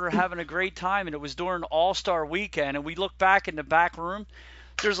there, and we were having a great time, and it was during All-Star Weekend, and we looked back in the back room.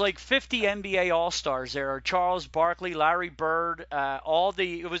 There's like 50 NBA All-Stars there. Charles Barkley, Larry Bird,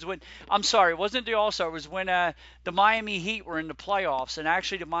 it was when, I'm sorry, it wasn't the All-Star, it was when the Miami Heat were in the playoffs, and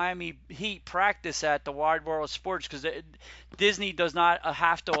actually the Miami Heat practice at the Wide World of Sports because Disney does not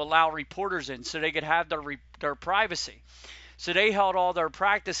have to allow reporters in, so they could have their privacy. So they held all their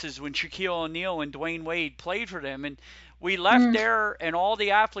practices when Shaquille O'Neal and Dwayne Wade played for them. And we left there, and all the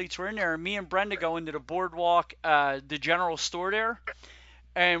athletes were in there. And me and Brenda go into the boardwalk, the general store there,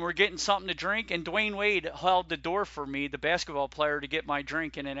 and we're getting something to drink. And Dwayne Wade held the door for me, the basketball player, to get my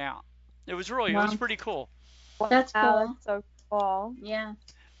drink in and out. It was pretty cool. That's cool. That's so cool. Yeah.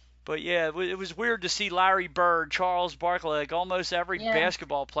 But yeah, it was weird to see Larry Bird, Charles Barkley, like almost every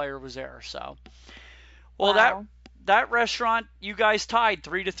basketball player was there. So, well, Wow. that restaurant, you guys tied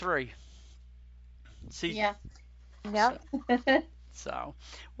 3-3. See? Yeah. Yep. So,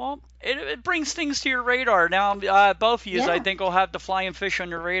 well, it brings things to your radar. Now, both of you, I think, will have the flying fish on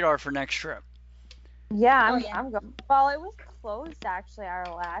your radar for next trip. Yeah, I'm going. Well, it was closed actually our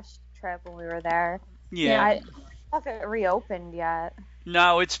last trip when we were there. Yeah. I don't know if it reopened yet.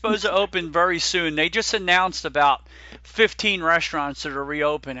 No, it's supposed to open very soon. They just announced about 15 restaurants that are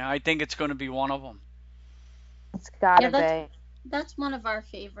reopening. I think it's going to be one of them. It's gotta be. That's one of our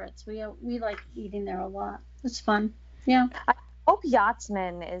favorites. We like eating there a lot. It's fun. Yeah. I hope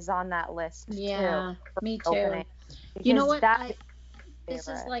Yachtsman is on that list Yeah. too. Me too. Opening, You know what? that This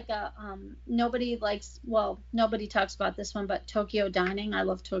is like a nobody talks about this one, but Tokyo Dining. I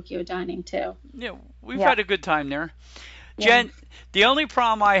love Tokyo Dining too. Yeah, we've had a good time there. Yeah. Jen, the only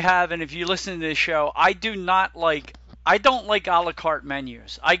problem I have, and if you listen to this show, I don't like a la carte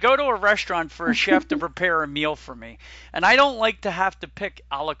menus. I go to a restaurant for a chef to prepare a meal for me, and I don't like to have to pick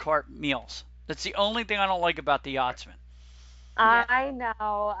a la carte meals. That's the only thing I don't like about the Yachtsman. I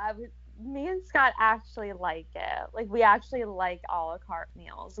know. Me and Scott actually like it. Like, we actually like a la carte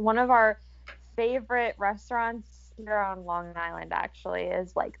meals. One of our favorite restaurants here on Long Island actually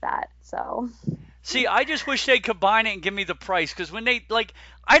is like that. So. See, I just wish they'd combine it and give me the price, because when they, like,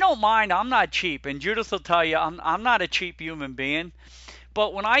 I don't mind, I'm not cheap, and Judith will tell you I'm not a cheap human being,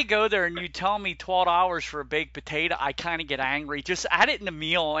 but when I go there and you tell me $12 for a baked potato, I kind of get angry. Just add it in the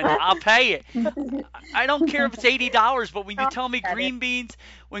meal and I'll pay it. I don't care if it's $80, but when you tell me green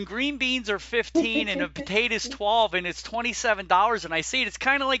beans are 15 and a potato's 12 and it's $27 and I see it, it's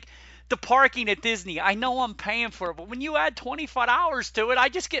kind of like the parking at Disney. I know I'm paying for it, but when you add $25 to it, I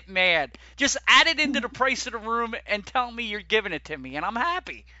just get mad. Just add it into the price of the room and tell me you're giving it to me, and I'm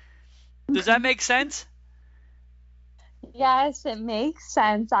happy. Does that make sense? Yes, it makes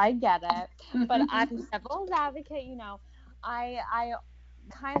sense. I get it. But I'm devil's advocate, I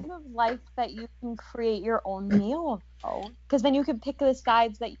kind of like that you can create your own meal, though, because then you can pick the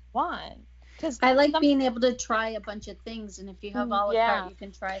sides that you want. I like being able to try a bunch of things, and if you have a la carte, you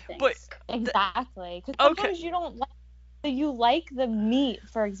can try things. But exactly, because sometimes you don't like. You like the meat,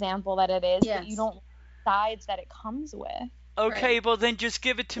 for example, that it is, but you don't like the sides that it comes with. Okay, well then just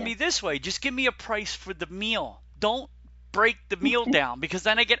give it to me this way. Just give me a price for the meal. Don't break the meal down, because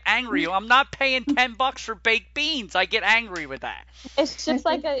then I get angry. I'm not paying $10 for baked beans. I get angry with that. It's just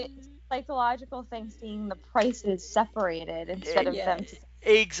like a psychological thing, seeing the prices separated instead of them.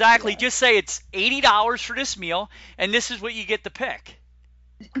 Exactly. Just say it's $80 for this meal, and this is what you get to pick.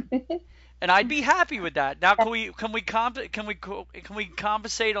 And I'd be happy with that. Now, can we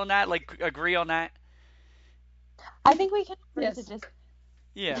compensate on that? Like, agree on that? I think we can agree to just.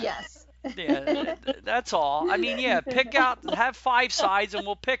 Yeah. Yes. Yeah. That's all. I mean, pick out, have 5 sides, and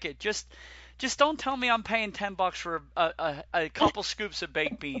we'll pick it. Just don't tell me I'm paying $10 for a couple scoops of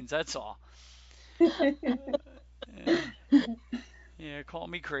baked beans. That's all. Yeah, call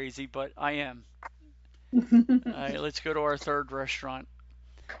me crazy, but I am. All right, let's go to our third restaurant.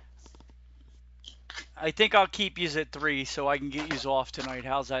 I think I'll keep yous at 3 so I can get yous off tonight.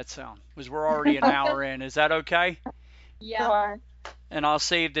 How's that sound? Because we're already an hour in. Is that okay? Yeah. Sure. And I'll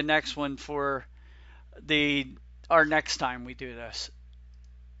save the next one for our next time we do this.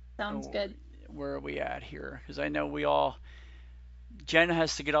 Sounds good. Where are we at here? Because I know Jen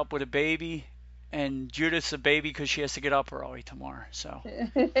has to get up with a baby, and Judith's a baby because she has to get up early tomorrow. So,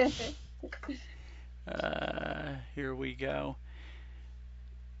 Here we go.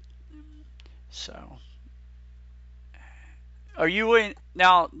 So, are you in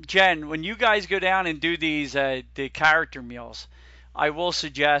now, Jen? When you guys go down and do these the character meals, I will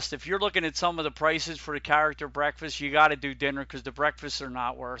suggest if you're looking at some of the prices for the character breakfast, you got to do dinner because the breakfasts are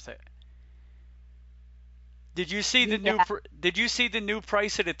not worth it. Did you see the Yeah. Did you see the new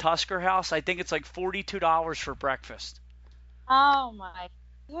price at the Tusker House? I think it's like $42 for breakfast. Oh my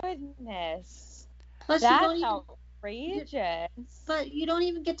goodness. Plus, That's outrageous. But you don't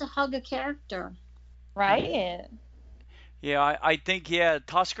even get to hug a character. Right. Yeah, I think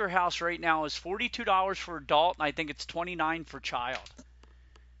Tusker House right now is $42 for adult, and I think it's $29 for child.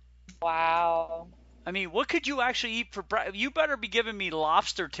 Wow. I mean, what could you actually eat for breakfast? You better be giving me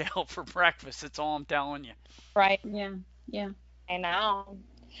lobster tail for breakfast. That's all I'm telling you. Right. Yeah. I know.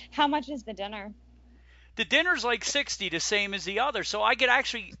 How much is the dinner? The dinner's like 60, the same as the other. So I could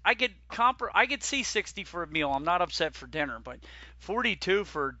see 60 for a meal. I'm not upset for dinner, but 42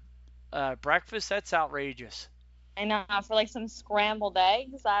 for breakfast, that's outrageous. I know, for like some scrambled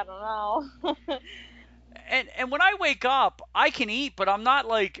eggs. I don't know. And when I wake up, I can eat, but I'm not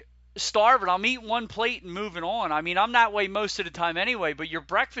like starving. I'm eating one plate and moving on. I mean, I'm that way most of the time anyway, but your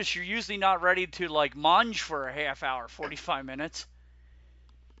breakfast, you're usually not ready to like munch for a half hour, 45 minutes.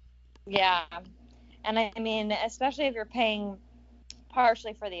 Yeah. And I mean, especially if you're paying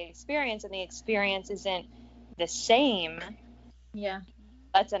partially for the experience and the experience isn't the same. Yeah.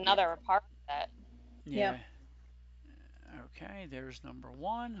 That's another part of it. Yeah. Okay, there's number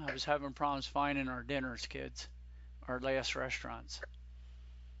one. I was having problems finding our dinners, kids. Our last restaurants.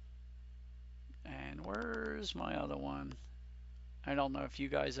 And where's my other one? I don't know if you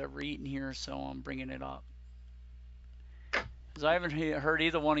guys ever eaten here, so I'm bringing it up. Because I haven't heard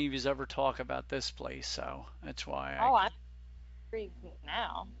either one of you ever talk about this place, so that's why. I'm intrigued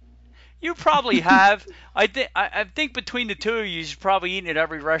now. You probably have. I think between the two of you, you've probably eaten at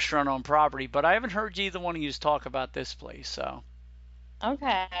every restaurant on property, but I haven't heard either one of you talk about this place, so.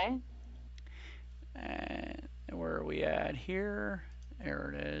 Okay. And where are we at here?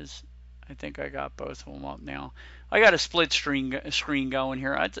 There it is. I think I got both of them up now. I got a split screen going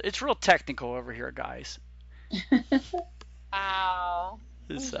here. It's real technical over here, guys. Wow.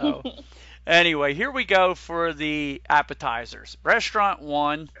 So, anyway, here we go for the appetizers. Restaurant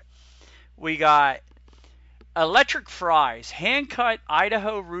 1, we got electric fries, hand-cut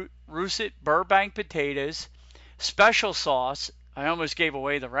Idaho russet Burbank potatoes, special sauce. I almost gave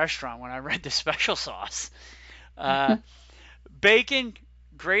away the restaurant when I read the special sauce. Bacon,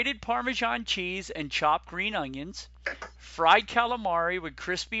 grated Parmesan cheese, and chopped green onions. Fried calamari with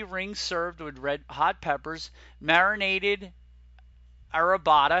crispy rings served with red hot peppers, marinated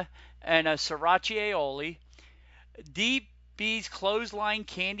arrabbiata, and a sriracha aioli. Deep B's clothesline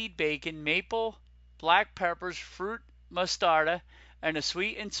candied bacon, maple, black peppers, fruit mostarda, and a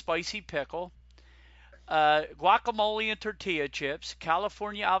sweet and spicy pickle. Guacamole and tortilla chips,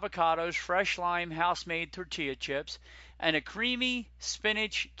 California avocados, fresh lime, house-made tortilla chips, and a creamy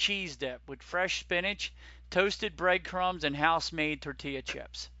spinach cheese dip with fresh spinach, toasted breadcrumbs, and house-made tortilla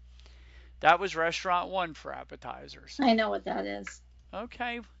chips. That was restaurant 1 for appetizers. I know what that is.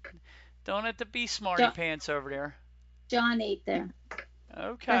 Okay. Don't have to be smarty pants over there. John ate there.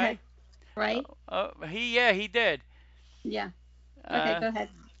 Okay. Right? He did. Yeah. Okay, go ahead.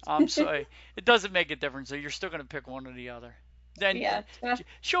 I'm sorry. It doesn't make a difference. So you're still going to pick one or the other. Then yeah.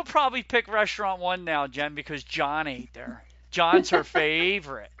 She'll probably pick restaurant 1 now, Jen, because John ate there. John's her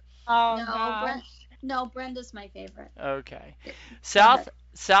favorite. Oh, no, Brenda's my favorite. Okay.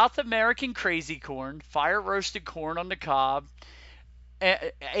 South American crazy corn, fire roasted corn on the cob.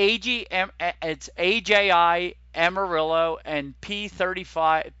 It's AJI Amarillo and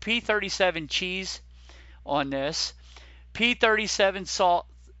P37 cheese on this. P37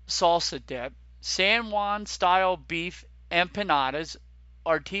 salsa dip. San Juan style beef empanadas.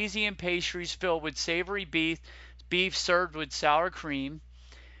 Artesian pastries filled with savory beef served with sour cream.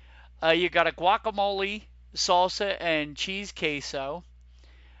 You got a guacamole, salsa, and cheese queso.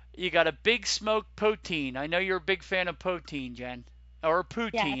 You got a big smoked poutine. I know you're a big fan of poutine, Jen. Or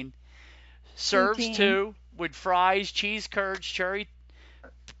poutine. Yes. Serves too with fries, cheese curds, cherry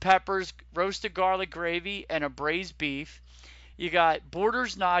peppers, roasted garlic gravy, and a braised beef. You got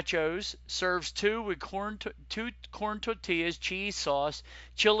Borders nachos. Serves 2 with two corn tortillas, cheese sauce,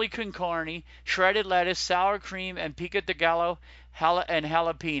 chili con carne, shredded lettuce, sour cream, and pico de gallo and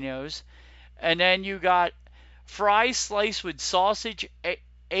jalapenos. And then you got fries sliced with sausage,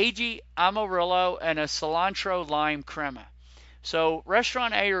 AG Amarillo, and a cilantro lime crema. So,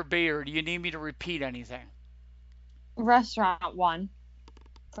 restaurant A or B, or do you need me to repeat anything? Restaurant 1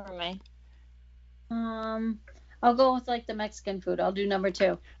 for me. I'll go with like the Mexican food. I'll do number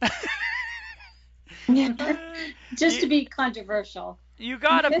 2. Just to be controversial. You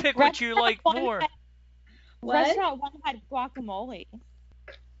gotta pick what you like more. Restaurant 1 had guacamole.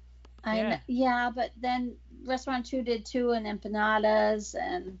 Yeah, but then restaurant 2 did too, and empanadas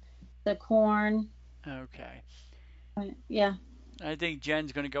and the corn. Okay. Yeah. I think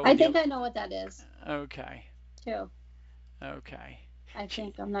Jen's gonna go. I think I know what that is. Okay. 2. Okay. I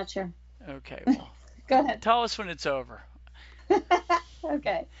think. I'm not sure. Okay. Well, go ahead. Tell us when it's over.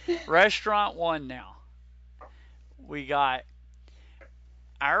 Okay. Restaurant 1 now. We got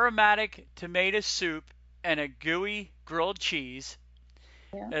aromatic tomato soup and a gooey grilled cheese.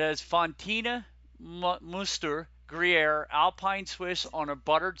 Yeah. It has Fontina Muster Gruyere Alpine Swiss on a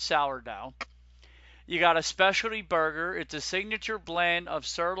buttered sourdough. You got a specialty burger. It's a signature blend of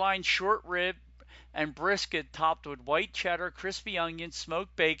sirloin, short rib, and brisket topped with white cheddar, crispy onions,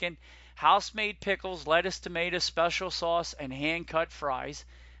 smoked bacon, house-made pickles, lettuce, tomato, special sauce, and hand-cut fries.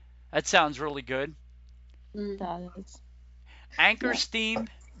 That sounds really good. Does. Anchor Steam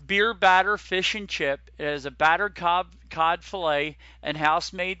Beer Batter Fish and Chip. It has a battered cod fillet and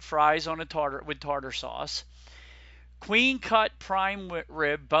house-made fries on with tartar sauce. Queen Cut Prime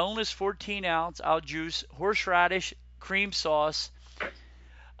Rib, boneless 14-ounce al juice, horseradish, cream sauce.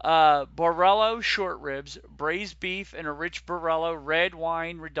 Borrello short ribs, braised beef in a rich Borrello red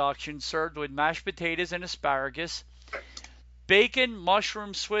wine reduction served with mashed potatoes and asparagus. Bacon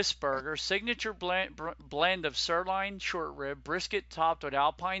mushroom Swiss burger, signature blend of sirloin short rib, brisket topped with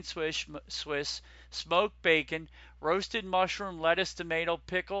Alpine Swiss, smoked bacon, roasted mushroom, lettuce, tomato,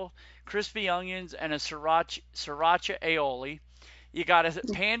 pickle, crispy onions, and a sriracha aioli. You got a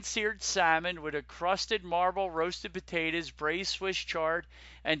pan-seared salmon with a crusted marble roasted potatoes, braised Swiss chard,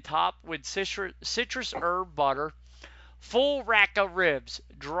 and topped with citrus herb butter. Full rack of ribs,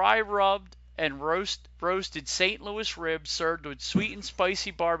 dry rubbed and roasted St. Louis ribs served with sweet and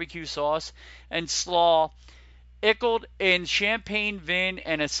spicy barbecue sauce and slaw, pickled in champagne vin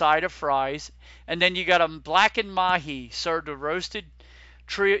and a side of fries. And then you got a blackened mahi served with roasted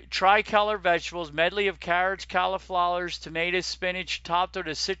tricolor vegetables, medley of carrots, cauliflowers, tomatoes, spinach, topped with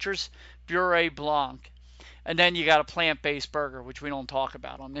a citrus puree blanc. And then you got a plant-based burger, which we don't talk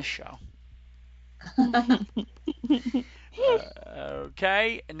about on this show.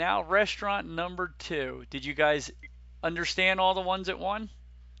 Okay, and now restaurant number 2. Did you guys understand all the ones at one?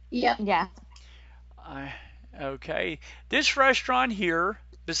 Yep. Yeah. Okay. This restaurant here,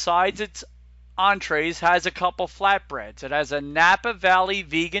 besides its entrees, has a couple flatbreads. It has a Napa Valley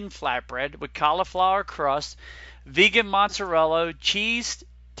vegan flatbread with cauliflower crust, vegan mozzarella, cheese,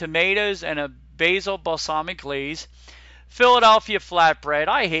 tomatoes, and a basil balsamic glaze. Philadelphia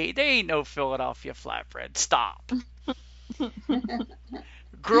flatbread. They ain't no Philadelphia flatbread. Stop.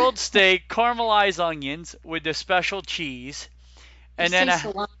 Grilled steak, caramelized onions with the special cheese, and then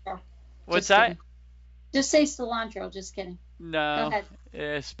cilantro. What's that? Just say cilantro. Just kidding. No,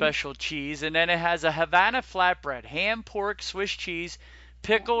 special cheese, and then it has a Havana flatbread, ham, pork, Swiss cheese,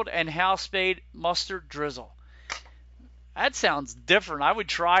 pickled and house-made mustard drizzle. That sounds different. I would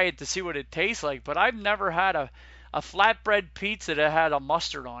try it to see what it tastes like, but I've never had a flatbread pizza that had a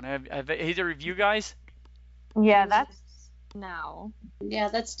mustard on it. Have either of you guys? Yeah, that's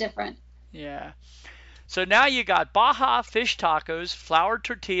different. Yeah. So now you got Baja fish tacos, flour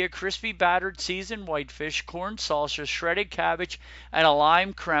tortilla, crispy battered seasoned whitefish, corn salsa, shredded cabbage, and a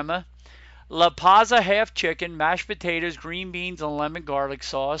lime crema. La Paza half chicken, mashed potatoes, green beans, and lemon garlic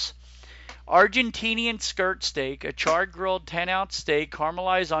sauce. Argentinian skirt steak, a charred grilled 10-ounce steak,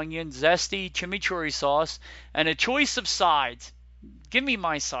 caramelized onion, zesty chimichurri sauce, and a choice of sides. Give me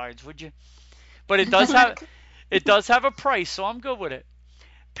my sides, would you? But it does have a price, so I'm good with it.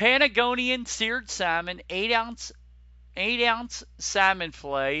 Patagonian seared salmon, 8-ounce salmon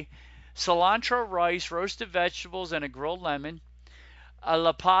fillet, cilantro rice, roasted vegetables, and a grilled lemon. A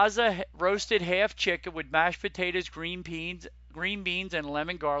La Paza roasted half chicken with mashed potatoes, green beans, and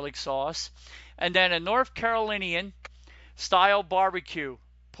lemon garlic sauce. And then a North Carolinian style barbecue,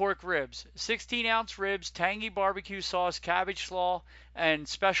 pork ribs, 16-ounce ribs, tangy barbecue sauce, cabbage slaw, and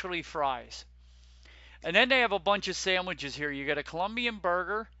specialty fries. And then they have a bunch of sandwiches here. You got a Colombian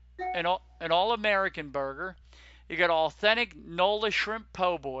burger, an all-American burger. You got authentic Nola shrimp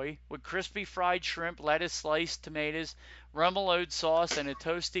po' boy with crispy fried shrimp, lettuce, sliced tomatoes, remoulade sauce, and a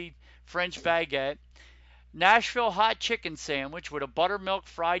toasty French baguette. Nashville hot chicken sandwich with a buttermilk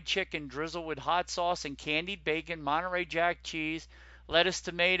fried chicken drizzled with hot sauce and candied bacon, Monterey Jack cheese, lettuce,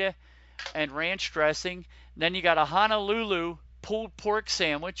 tomato, and ranch dressing. And then you got a Honolulu pulled pork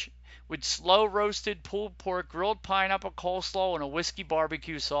sandwich with slow roasted pulled pork, grilled pineapple coleslaw, and a whiskey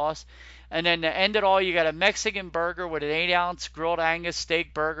barbecue sauce. And then to end it all, you got a Mexican burger with an 8-ounce grilled Angus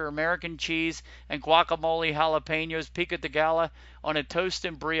steak burger, American cheese, and guacamole, jalapenos, pico de gala on a toast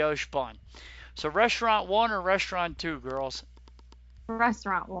and brioche bun. So restaurant 1 or restaurant 2, girls?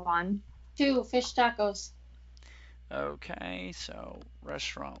 Restaurant 1. 2, fish tacos. Okay, so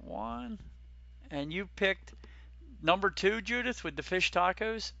restaurant 1. And you picked number 2, Judith, with the fish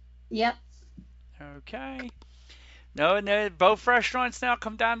tacos? Yep. Okay. No, both restaurants now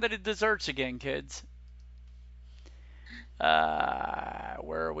come down to the desserts again, kids. Where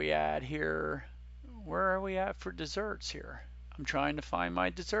are we at here? Where are we at for desserts here? I'm trying to find my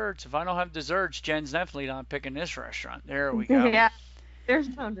desserts. If I don't have desserts, Jen's definitely not picking this restaurant. There we go. Yeah. There's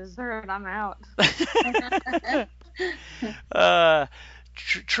no dessert. I'm out.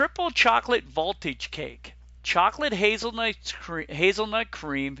 Triple chocolate voltage cake. Chocolate hazelnut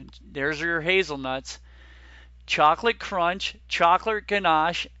cream. There's your hazelnuts. Chocolate crunch, chocolate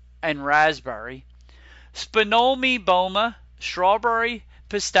ganache, and raspberry. Spinolmi Boma, strawberry,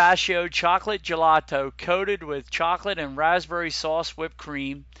 pistachio, chocolate gelato coated with chocolate and raspberry sauce whipped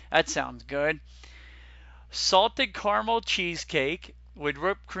cream. That sounds good. Salted caramel cheesecake with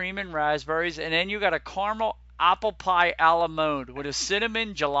whipped cream and raspberries. And then you got a caramel apple pie a la mode with a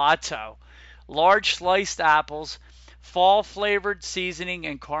cinnamon gelato, large sliced apples, fall flavored seasoning,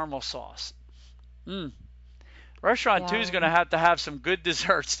 and caramel sauce. Restaurant 2 is going to have some good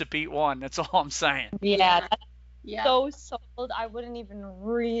desserts to beat 1. That's all I'm saying. Yeah. So sold. I wouldn't even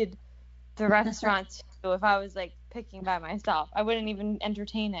read the restaurant 2 if I was like picking by myself. I wouldn't even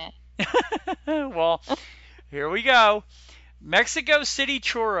entertain it. Well, here we go. Mexico City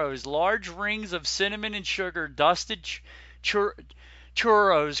churros, large rings of cinnamon and sugar dusted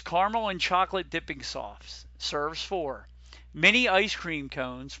churros, caramel and chocolate dipping sauce. Serves 4. Mini ice cream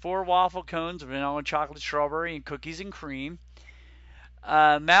cones, 4 waffle cones, vanilla, chocolate, strawberry, and cookies and cream.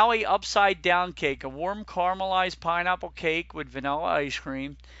 Maui upside down cake, a warm caramelized pineapple cake with vanilla ice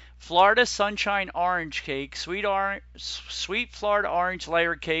cream. Florida sunshine orange cake, sweet Florida orange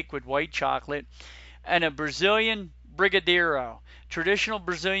layer cake with white chocolate, and a Brazilian brigadeiro, traditional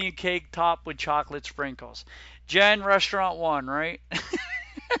Brazilian cake topped with chocolate sprinkles. Jen, restaurant 1, right?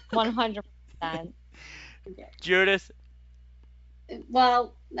 100%. Judith?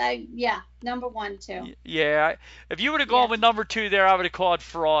 Well, number 1 too. Yeah, if you would have gone with number 2 there, I would have called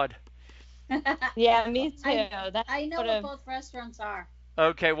fraud. Yeah, me too. I know what both restaurants are.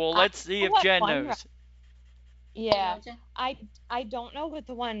 Okay, well, let's see if Jen knows. Yeah, I don't know what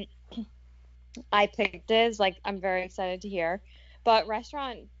the one I picked is. Like, I'm very excited to hear. But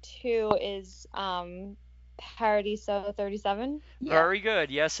restaurant 2 is Paradiso 37. Yeah. Very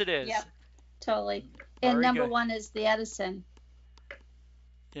good. Yes, it is. Yep, totally. And Very number good. 1 is the Edison.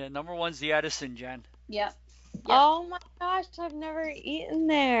 Yeah, number 1's the Edison, Jen. Yep. Oh my gosh, I've never eaten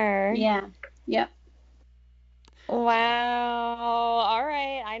there. Yeah. Yep. Wow. All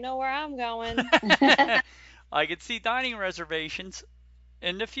right, I know where I'm going. I could see dining reservations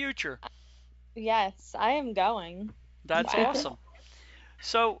in the future. Yes, I am going. That's awesome.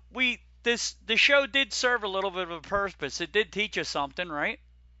 So the show did serve a little bit of a purpose. It did teach us something, right?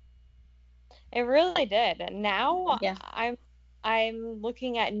 It really did. Now I'm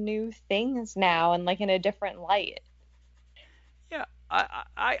looking at new things now and like in a different light. Yeah,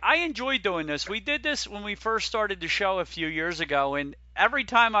 I enjoy doing this. We did this when we first started the show a few years ago, and every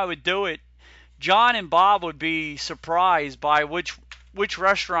time I would do it, John and Bob would be surprised by which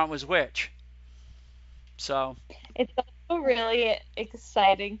restaurant was which. So it's also really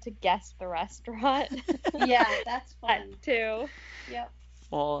exciting to guess the restaurant. Yeah, that's fun too. Yep.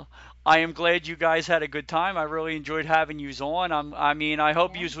 Well, I am glad you guys had a good time. I really enjoyed having you on. I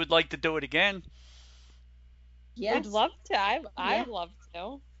hope you would like to do it again. Yes. I'd love to. I'd love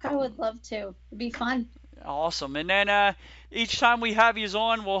to. I would love to. It'd be fun. Awesome. And then each time we have you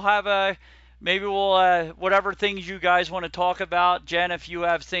on, we'll have whatever things you guys want to talk about. Jen, if you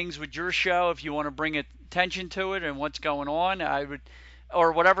have things with your show, if you want to bring attention to it and what's going on,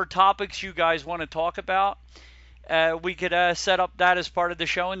 or whatever topics you guys want to talk about. We could set up that as part of the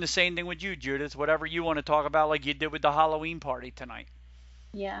show, and the same thing with you, Judith. Whatever you want to talk about, like you did with the Halloween party tonight.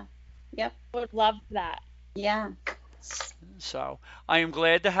 Yeah. Yep. Would love that. Yeah. So I am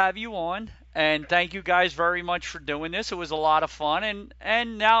glad to have you on, and thank you guys very much for doing this. It was a lot of fun,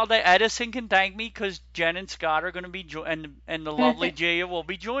 and now the Edison can thank me because Jen and Scott are going to be and the lovely Gia will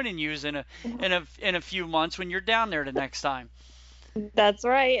be joining you in a few months when you're down there the next time. That's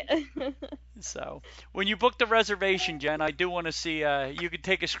right. So when you book the reservation, Jen, I do want to see. You could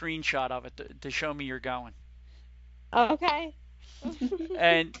take a screenshot of it to show me you're going. Okay.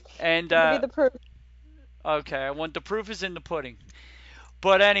 And Give me the proof. okay, I want the proof is in the pudding.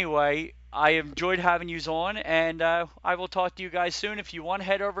 But anyway, I enjoyed having you on, and I will talk to you guys soon. If you want to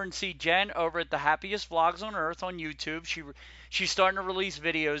head over and see Jen over at the Happiest Vlogs on Earth on YouTube, she's starting to release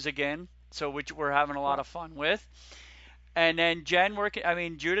videos again, so which we're having a lot of fun with. And then Jen,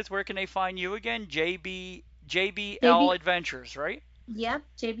 Judith, where can they find you again? JBL Adventures, right? Yep,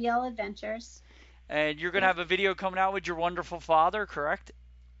 JBL Adventures. And you're going to have a video coming out with your wonderful father, correct?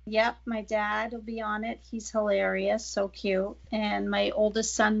 Yep, my dad will be on it. He's hilarious, so cute. And my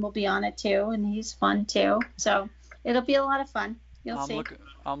oldest son will be on it too, and he's fun too. So it'll be a lot of fun. You'll see.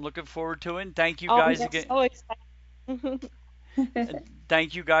 I'm looking forward to it. And thank you guys again. So excited.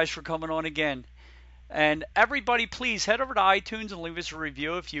 Thank you guys for coming on again. And everybody, please head over to iTunes and leave us a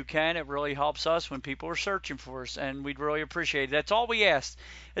review if you can. It really helps us when people are searching for us, and we'd really appreciate it. That's all we ask.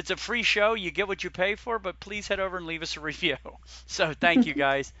 It's a free show. You get what you pay for, but please head over and leave us a review. So thank you,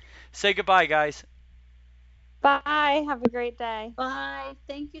 guys. Say goodbye, guys. Bye. Have a great day. Bye.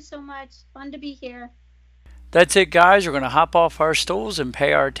 Thank you so much. Fun to be here. That's it, guys. We're going to hop off our stools and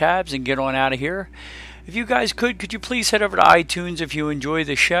pay our tabs and get on out of here. If you guys could you please head over to iTunes if you enjoy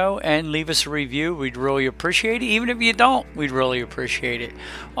the show and leave us a review? We'd really appreciate it. Even if you don't, we'd really appreciate it.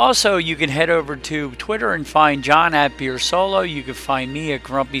 Also, you can head over to Twitter and find John at Beer Solo. You can find me at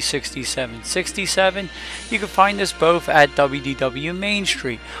Grumpy6767. You can find us both at WDW Main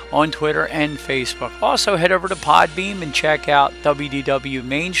Street on Twitter and Facebook. Also, head over to Podbeam and check out WDW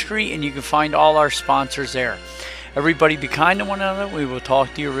Main Street, and you can find all our sponsors there. Everybody be kind to one another. We will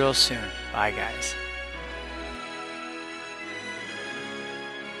talk to you real soon. Bye, guys.